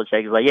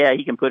and like, yeah,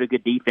 he can put a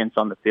good defense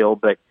on the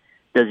field, but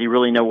does he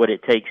really know what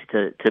it takes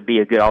to be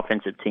a good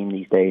offensive team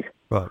these days?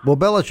 Right. Well,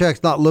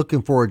 Belichick's not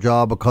looking for a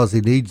job because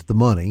he needs the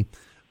money,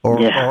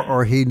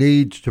 or he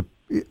needs to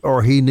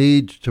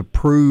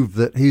prove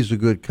that he's a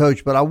good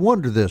coach. But I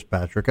wonder this,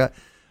 Patrick.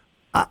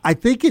 I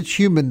think it's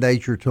human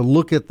nature to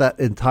look at that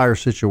entire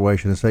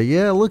situation and say,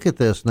 yeah, look at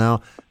this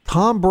now.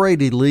 Tom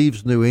Brady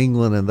leaves New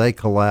England and they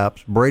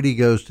collapse. Brady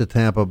goes to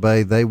Tampa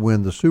Bay. They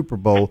win the Super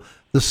Bowl.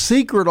 The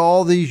secret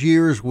all these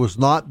years was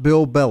not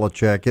Bill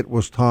Belichick. It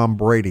was Tom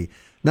Brady.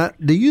 Now,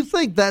 do you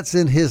think that's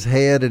in his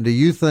head, and do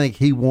you think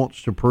he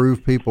wants to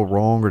prove people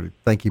wrong, or do you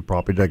think he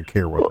probably doesn't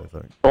care what they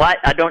think? Well,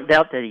 I don't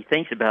doubt that he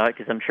thinks about it,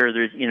 because I'm sure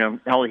there's,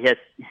 all he has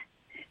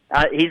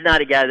he's not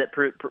a guy that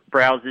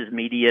browses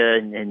media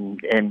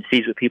and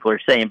sees what people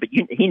are saying, but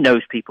he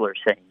knows people are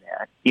saying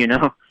that,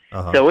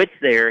 Uh-huh. So it's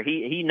there.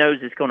 He knows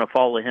it's going to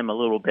follow him a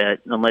little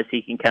bit unless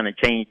he can kind of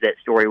change that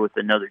story with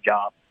another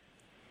job.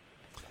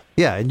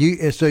 Yeah,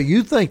 and so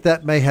you think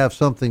that may have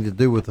something to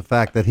do with the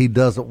fact that he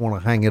doesn't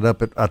want to hang it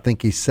up at, I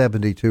think he's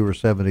 72 or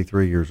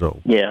 73 years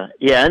old. Yeah,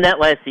 and that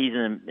last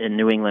season in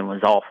New England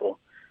was awful.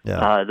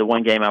 Yeah. The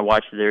one game I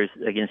watched there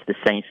against the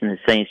Saints, and the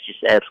Saints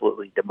just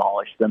absolutely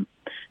demolished them.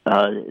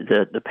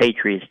 The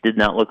Patriots did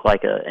not look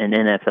like an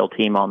NFL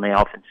team on the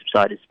offensive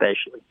side,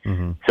 especially.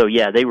 Mm-hmm. So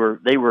yeah, they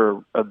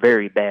were a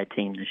very bad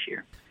team this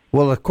year.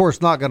 Well, of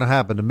course, not going to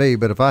happen to me.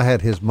 But if I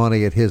had his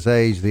money at his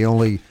age, the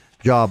only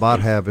job I'd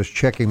have is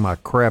checking my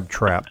crab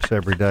traps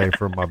every day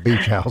from my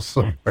beach house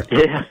somewhere.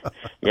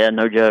 Yeah,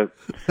 no joke.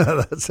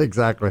 That's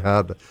exactly how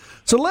I do.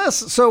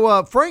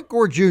 So Frank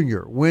Gore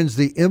Jr. wins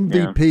the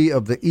MVP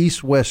of the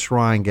East-West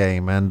Shrine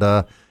Game, and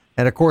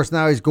of course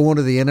now he's going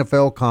to the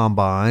NFL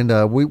Combine.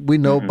 We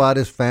know about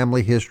his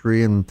family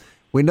history, and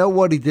we know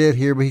what he did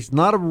here, but he's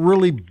not a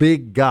really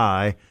big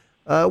guy.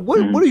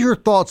 What are your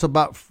thoughts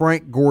about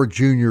Frank Gore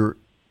Jr.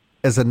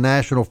 as a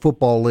National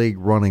Football League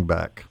running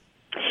back?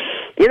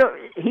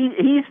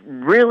 He's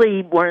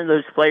really one of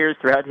those players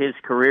throughout his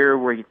career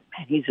where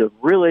he's a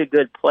really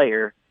good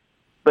player,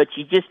 but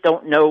you just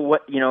don't know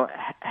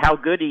how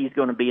good he's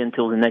going to be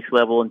until the next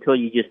level, until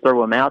you just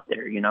throw him out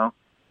there.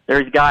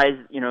 There's guys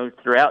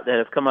throughout that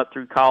have come up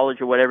through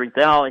college or whatever and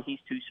say, oh, he's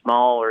too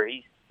small, or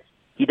he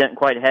doesn't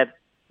quite have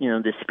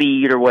the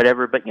speed or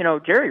whatever. But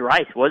Jerry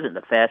Rice wasn't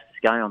the fastest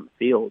guy on the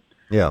field,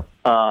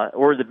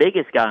 or the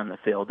biggest guy on the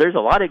field. There's a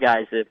lot of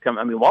guys that have come.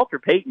 I mean, Walter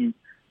Payton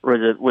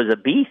was a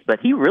beast, but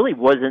he really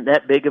wasn't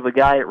that big of a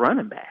guy at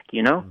running back.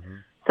 Mm-hmm.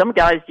 Some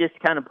guys just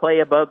kind of play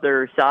above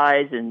their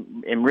size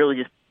and really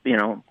just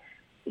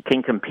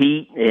can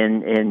compete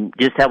and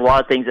just have a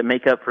lot of things that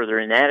make up for their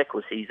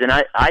inadequacies. And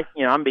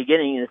I'm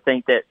beginning to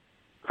think that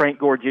Frank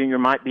Gore Jr.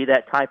 might be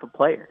that type of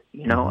player.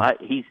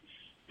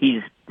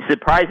 He's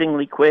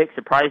surprisingly quick,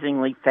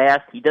 surprisingly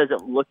fast. He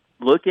doesn't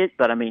look it,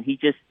 but I mean, he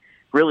just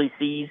really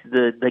sees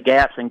the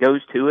gaps and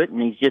goes to it,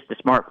 and he's just a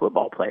smart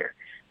football player.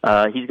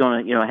 He's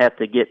going to, have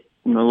to get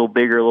a little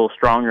bigger, a little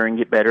stronger, and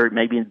get better.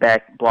 Maybe in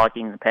back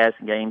blocking, the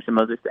passing game, some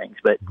other things.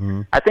 But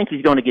I think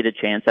he's going to get a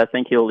chance. I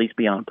think he'll at least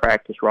be on a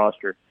practice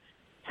roster,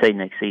 say,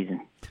 next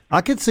season. I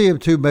could see him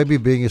too, maybe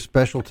being a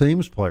special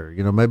teams player.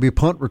 Maybe a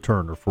punt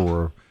returner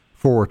for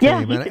a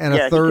team, and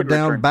a third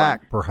down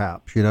back,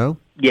 perhaps.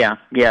 Yeah.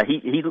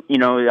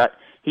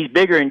 He's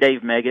bigger than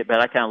Dave Meggett,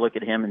 but I kind of look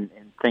at him and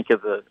think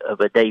of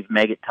a Dave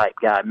Meggett type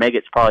guy.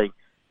 Meggett's probably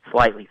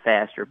slightly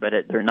faster, but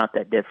they're not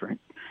that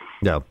different.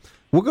 Yeah.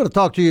 We're going to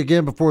talk to you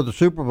again before the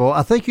Super Bowl.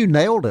 I think you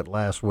nailed it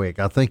last week.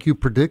 I think you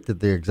predicted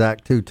the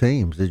exact two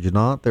teams, did you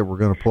not, that were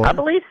going to play? I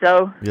believe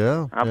so.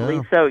 Yeah. I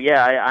believe so,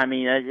 yeah. I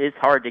mean, it's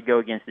hard to go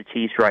against the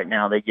Chiefs right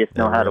now. They just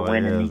know how to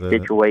win in these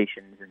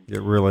situations.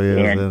 It really is,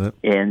 isn't it?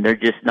 And they're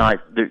just not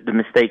the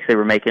mistakes they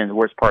were making in the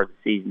worst part of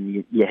the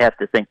season. You have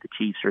to think the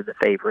Chiefs are the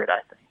favorite,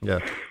 I think. Yeah.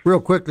 Real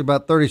quickly,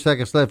 about 30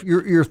 seconds left.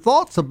 Your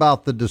thoughts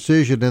about the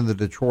decision in the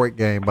Detroit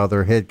game by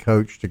their head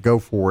coach to go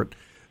for it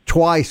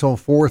twice on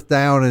fourth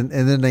down, and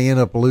then they end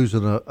up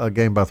losing a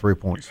game by 3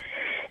 points.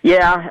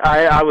 Yeah,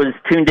 I was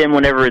tuned in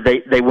whenever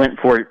they went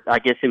for it. I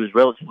guess it was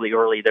relatively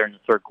early there in the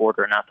third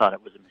quarter, and I thought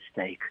it was a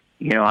mistake.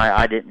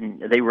 I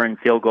didn't. They were in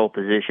field goal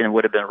position. It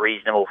would have been a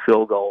reasonable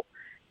field goal,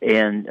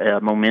 and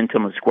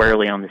momentum was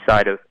squarely on the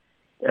side of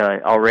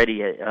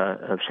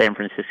of San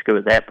Francisco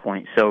at that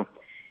point. So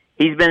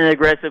he's been an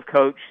aggressive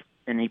coach,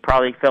 and he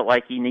probably felt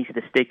like he needs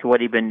to stick to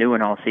what he'd been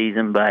doing all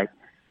season, but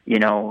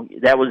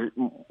that was,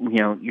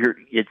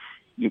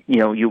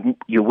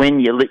 you win,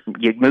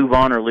 you move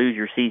on or lose,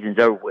 your season's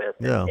over with.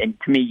 Yeah. And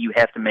to me, you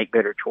have to make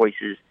better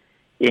choices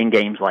in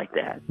games like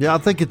that. Yeah, I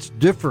think it's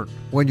different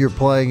when you're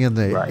playing in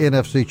the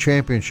NFC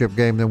Championship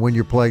game than when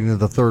you're playing in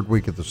the third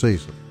week of the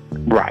season.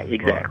 Right,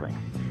 exactly.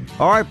 Right.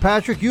 All right,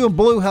 Patrick, you and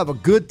Blue have a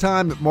good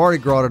time at Mardi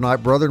Gras tonight,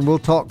 brother, and we'll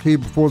talk to you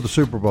before the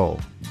Super Bowl.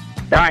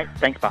 All right,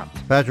 thanks, Bob.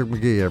 Patrick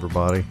Magee,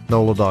 everybody,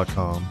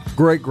 NOLA.com.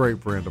 Great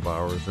friend of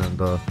ours,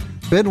 and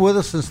been with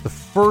us since the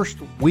first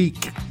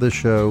week the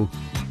show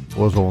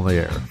was on the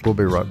air. We'll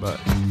be right back.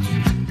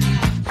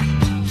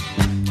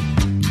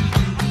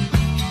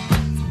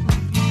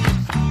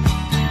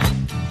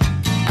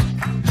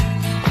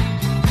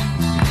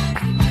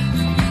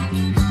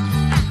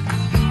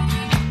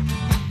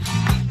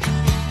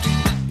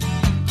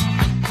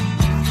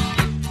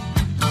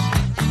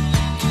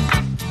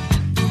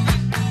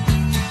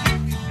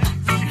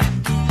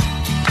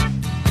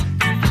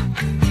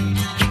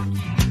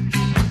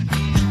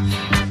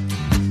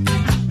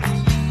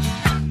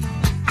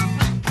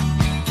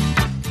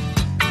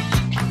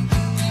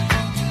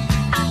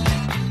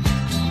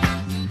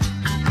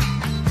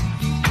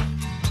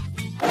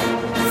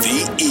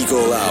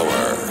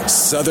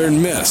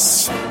 Southern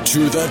Miss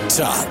to the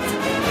top.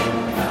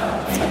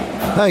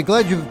 Hey,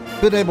 glad you've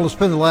been able to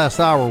spend the last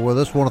hour with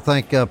us. Want to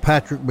thank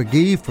Patrick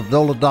Magee from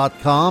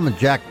NOLA.com and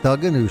Jack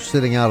Duggan, who's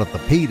sitting out at the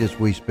Pete as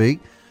we speak,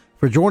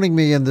 for joining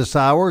me in this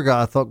hour.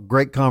 I thought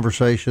great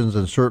conversations,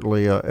 and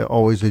certainly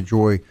always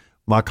enjoy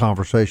my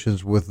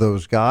conversations with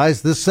those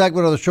guys. This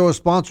segment of the show is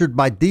sponsored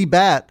by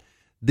D-Bat.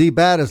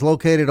 D-Bat is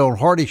located on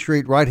Hardy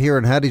Street right here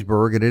in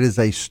Hattiesburg, and it is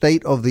a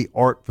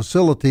state-of-the-art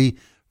facility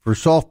for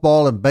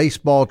softball and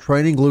baseball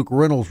training. Luke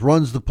Reynolds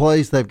runs the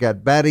place. They've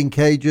got batting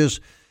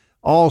cages,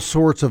 all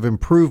sorts of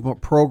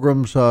improvement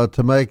programs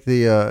to make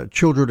the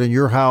children in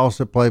your house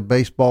that play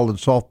baseball and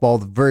softball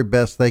the very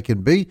best they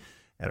can be.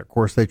 And, of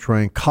course, they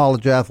train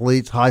college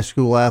athletes, high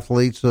school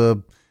athletes,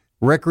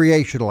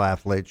 recreational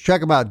athletes.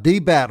 Check them out,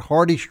 D-Bat,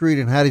 Hardy Street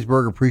in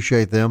Hattiesburg.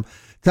 Appreciate them.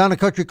 Town &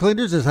 Country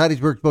Cleaners is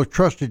Hattiesburg's most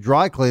trusted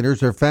dry cleaners.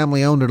 They're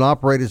family-owned and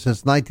operated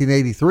since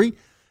 1983,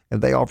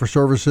 and they offer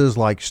services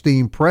like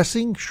steam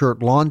pressing,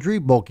 shirt laundry,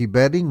 bulky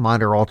bedding,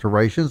 minor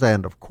alterations,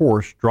 and, of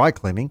course, dry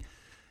cleaning.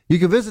 You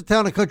can visit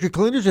Town & Country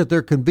Cleaners at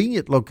their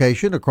convenient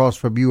location across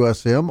from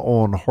USM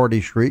on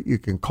Hardy Street. You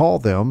can call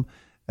them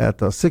at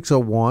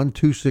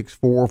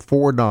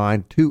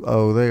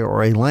 601-264-4920. They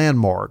are a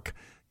landmark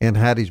in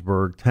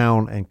Hattiesburg,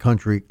 Town &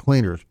 Country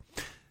Cleaners.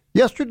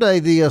 Yesterday,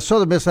 the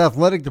Southern Miss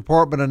Athletic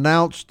Department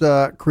announced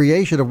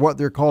creation of what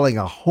they're calling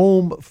a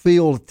home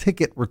field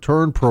ticket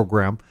return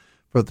program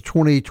for the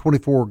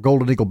 2024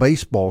 Golden Eagle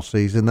baseball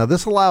season. Now,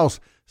 this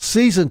allows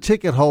season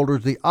ticket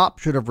holders the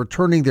option of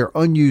returning their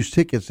unused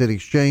tickets in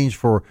exchange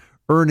for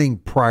earning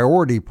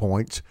priority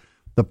points.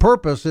 The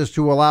purpose is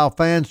to allow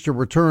fans to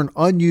return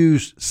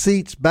unused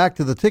seats back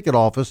to the ticket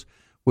office,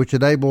 which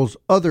enables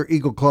other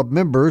Eagle Club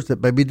members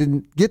that maybe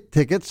didn't get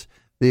tickets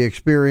the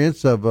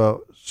experience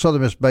of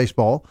Southern Miss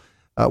baseball.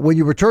 When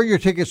you return your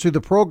tickets through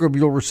the program,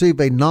 you'll receive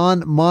a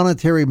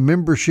non-monetary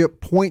membership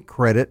point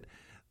credit.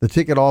 The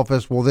ticket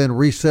office will then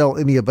resell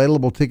any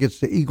available tickets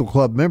to Eagle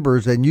Club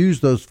members and use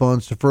those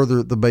funds to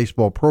further the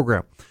baseball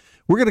program.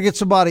 We're going to get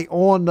somebody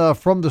on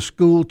from the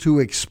school to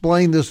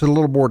explain this in a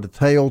little more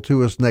detail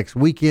to us next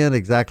weekend,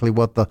 exactly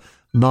what the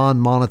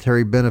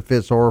non-monetary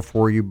benefits are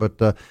for you.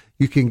 But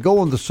you can go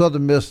on the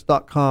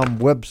southernmiss.com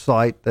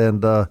website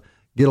and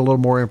get a little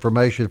more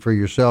information for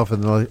yourself.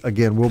 And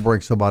again, we'll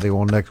bring somebody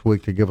on next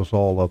week to give us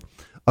all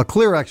a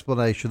clear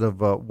explanation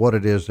of what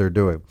it is they're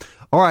doing.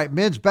 All right,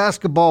 men's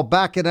basketball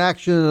back in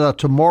action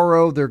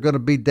tomorrow. They're going to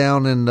be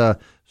down in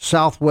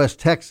Southwest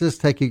Texas,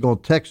 taking on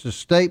Texas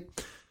State.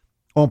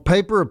 On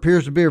paper,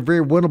 appears to be a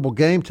very winnable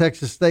game.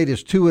 Texas State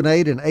is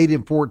 2-8 and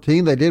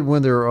 8-14. They did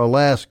win their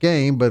last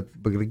game, but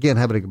again,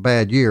 having a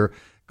bad year.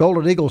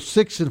 Golden Eagles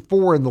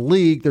 6-4 in the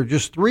league. They're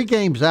just 3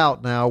 games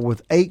out now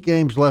with 8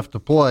 games left to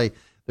play.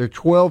 They're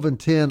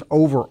 12-10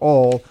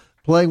 overall,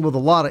 playing with a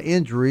lot of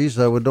injuries.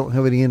 We don't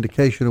have any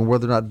indication of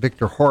whether or not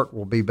Victor Hart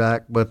will be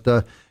back, but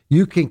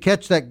you can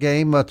catch that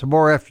game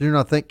tomorrow afternoon.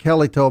 I think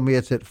Kelly told me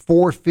it's at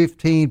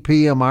 4:15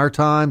 p.m. our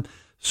time.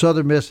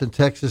 Southern Miss and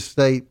Texas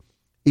State,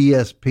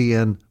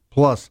 ESPN+.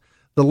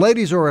 The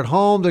ladies are at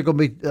home. They're going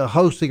to be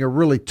hosting a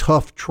really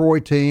tough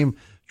Troy team.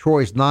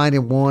 Troy's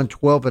 9-1,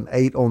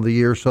 12-8 on the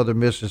year. Southern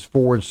Miss is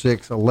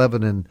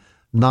 4-6,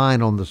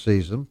 11-9 on the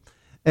season.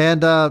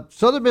 And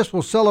Southern Miss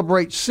will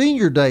celebrate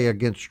Senior Day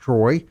against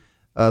Troy.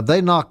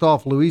 They knocked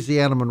off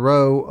Louisiana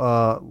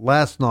Monroe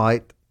last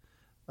night.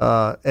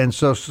 And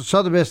so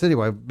Southern Miss,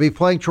 anyway, be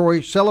playing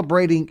Troy,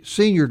 celebrating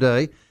Senior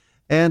Day.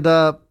 And,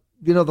 the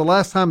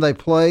last time they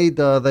played,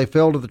 they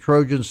fell to the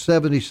Trojans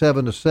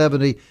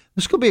 77-70.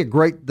 This could be a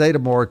great day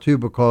tomorrow, too,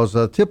 because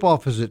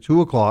tip-off is at 2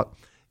 o'clock.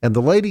 And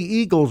the Lady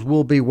Eagles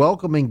will be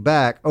welcoming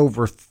back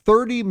over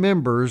 30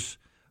 members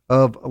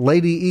of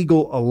Lady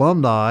Eagle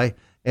alumni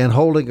and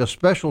holding a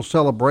special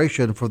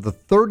celebration for the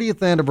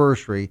 30th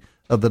anniversary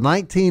of the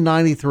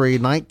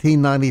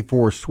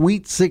 1993-1994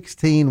 Sweet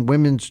 16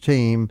 women's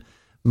team.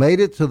 Made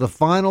it to the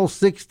final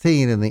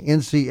 16 in the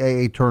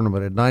NCAA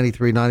tournament in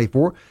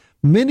 93-94.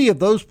 Many of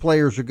those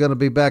players are going to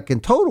be back.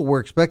 In total, we're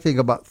expecting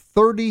about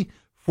 30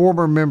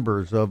 former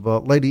members of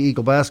Lady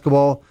Eagle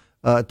basketball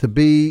to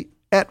be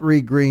at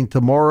Reed Green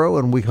tomorrow,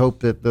 and we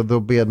hope that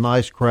there'll be a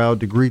nice crowd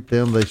to greet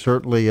them. They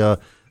certainly are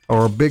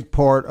a big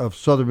part of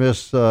Southern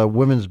Miss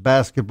women's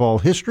basketball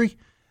history,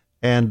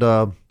 and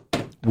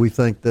we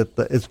think that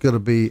it's going to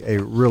be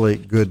a really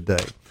good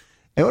day.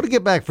 I want to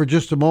get back for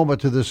just a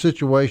moment to the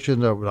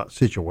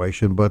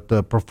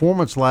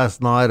performance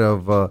last night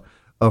of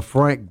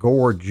Frank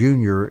Gore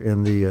Jr.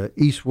 in the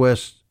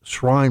East-West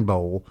Shrine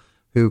Bowl,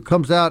 who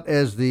comes out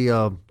as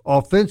the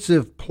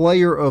offensive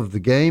player of the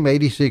game,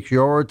 86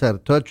 yards, had a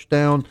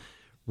touchdown.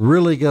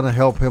 Really going to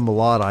help him a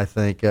lot, I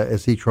think,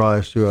 as he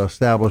tries to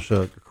establish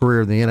a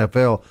career in the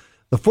NFL.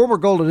 The former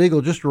Golden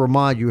Eagle, just to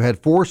remind you,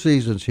 had 4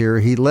 seasons here.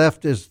 He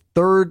left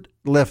third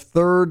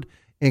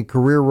in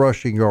career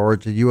rushing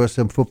yards in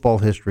USM football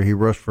history. He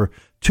rushed for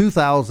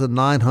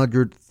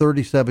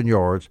 2,937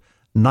 yards,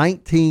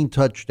 19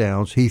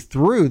 touchdowns. He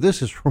threw,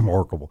 this is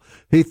remarkable,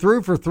 he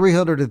threw for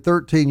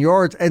 313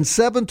 yards and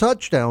 7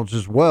 touchdowns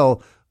as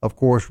well, of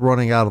course,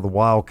 running out of the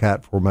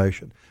Wildcat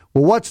formation.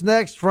 Well, what's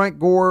next? Frank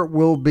Gore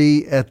will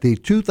be at the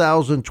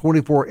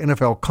 2024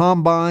 NFL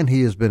Combine.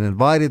 He has been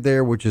invited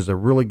there, which is a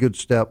really good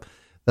step.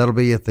 That'll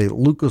be at the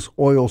Lucas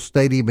Oil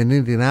Stadium in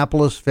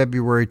Indianapolis,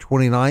 February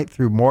 29th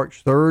through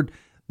March 3rd.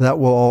 That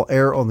will all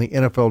air on the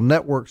NFL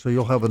Network, so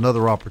you'll have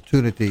another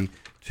opportunity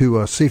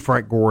to see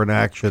Frank Gore in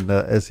action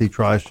as he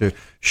tries to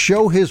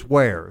show his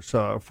wares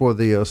for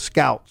the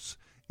scouts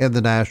in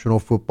the National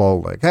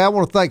Football League. Hey, I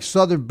want to thank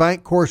Southern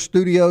Bancorp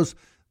Studios.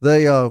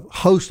 They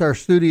host our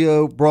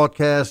studio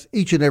broadcast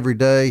each and every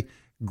day.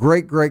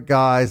 Great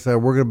guys. We're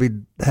going to be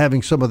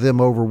having some of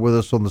them over with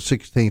us on the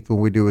 16th when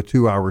we do a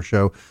 2-hour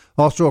show.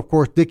 Also, of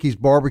course, Dickey's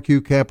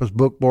Barbecue, Campus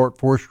Bookmart,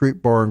 4th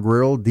Street Bar and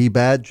Grill,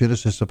 D-Bad,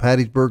 Genesis of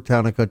Hattiesburg,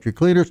 Town and Country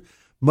Cleaners,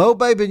 Mo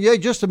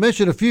Beignet, just to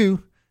mention a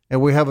few.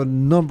 And we have a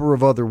number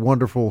of other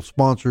wonderful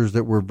sponsors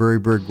that we're very,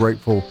 very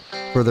grateful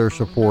for their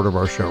support of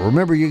our show.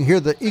 Remember, you can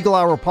hear the Eagle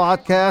Hour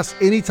podcast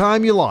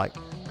anytime you like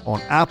on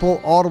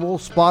Apple, Audible,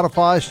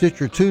 Spotify,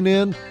 Stitcher,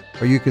 TuneIn,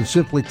 or you can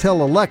simply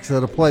tell Alexa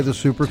to play the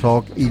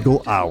SuperTalk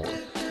Eagle Hour.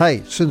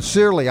 Hey,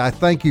 sincerely, I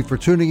thank you for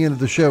tuning into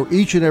the show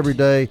each and every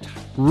day.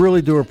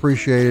 Really do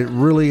appreciate it.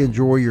 Really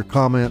enjoy your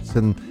comments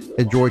and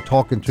enjoy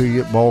talking to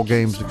you at ball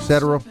games,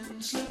 etc.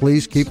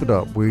 Please keep it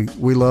up. We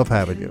love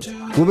having you.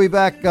 We'll be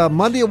back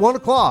Monday at 1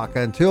 o'clock.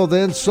 Until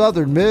then,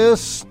 Southern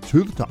Miss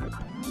to the top.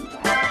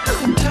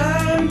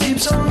 Time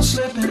keeps on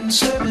slipping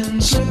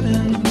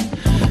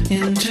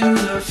into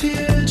the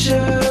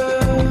future.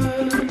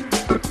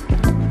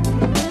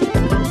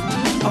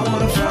 I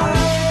want to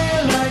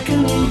fly like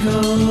an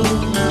eagle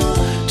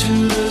to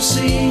the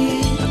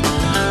sea.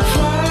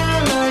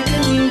 Fly like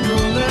an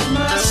eagle, let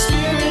my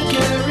spirit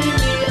carry me.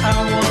 I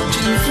want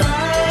to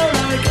fly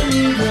like an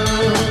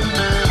eagle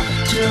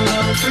till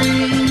I'm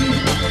free.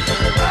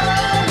 I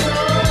go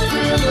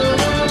through the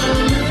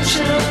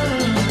revolution.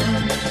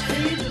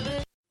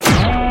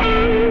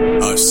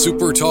 A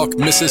SuperTalk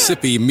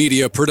Mississippi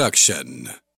Media production.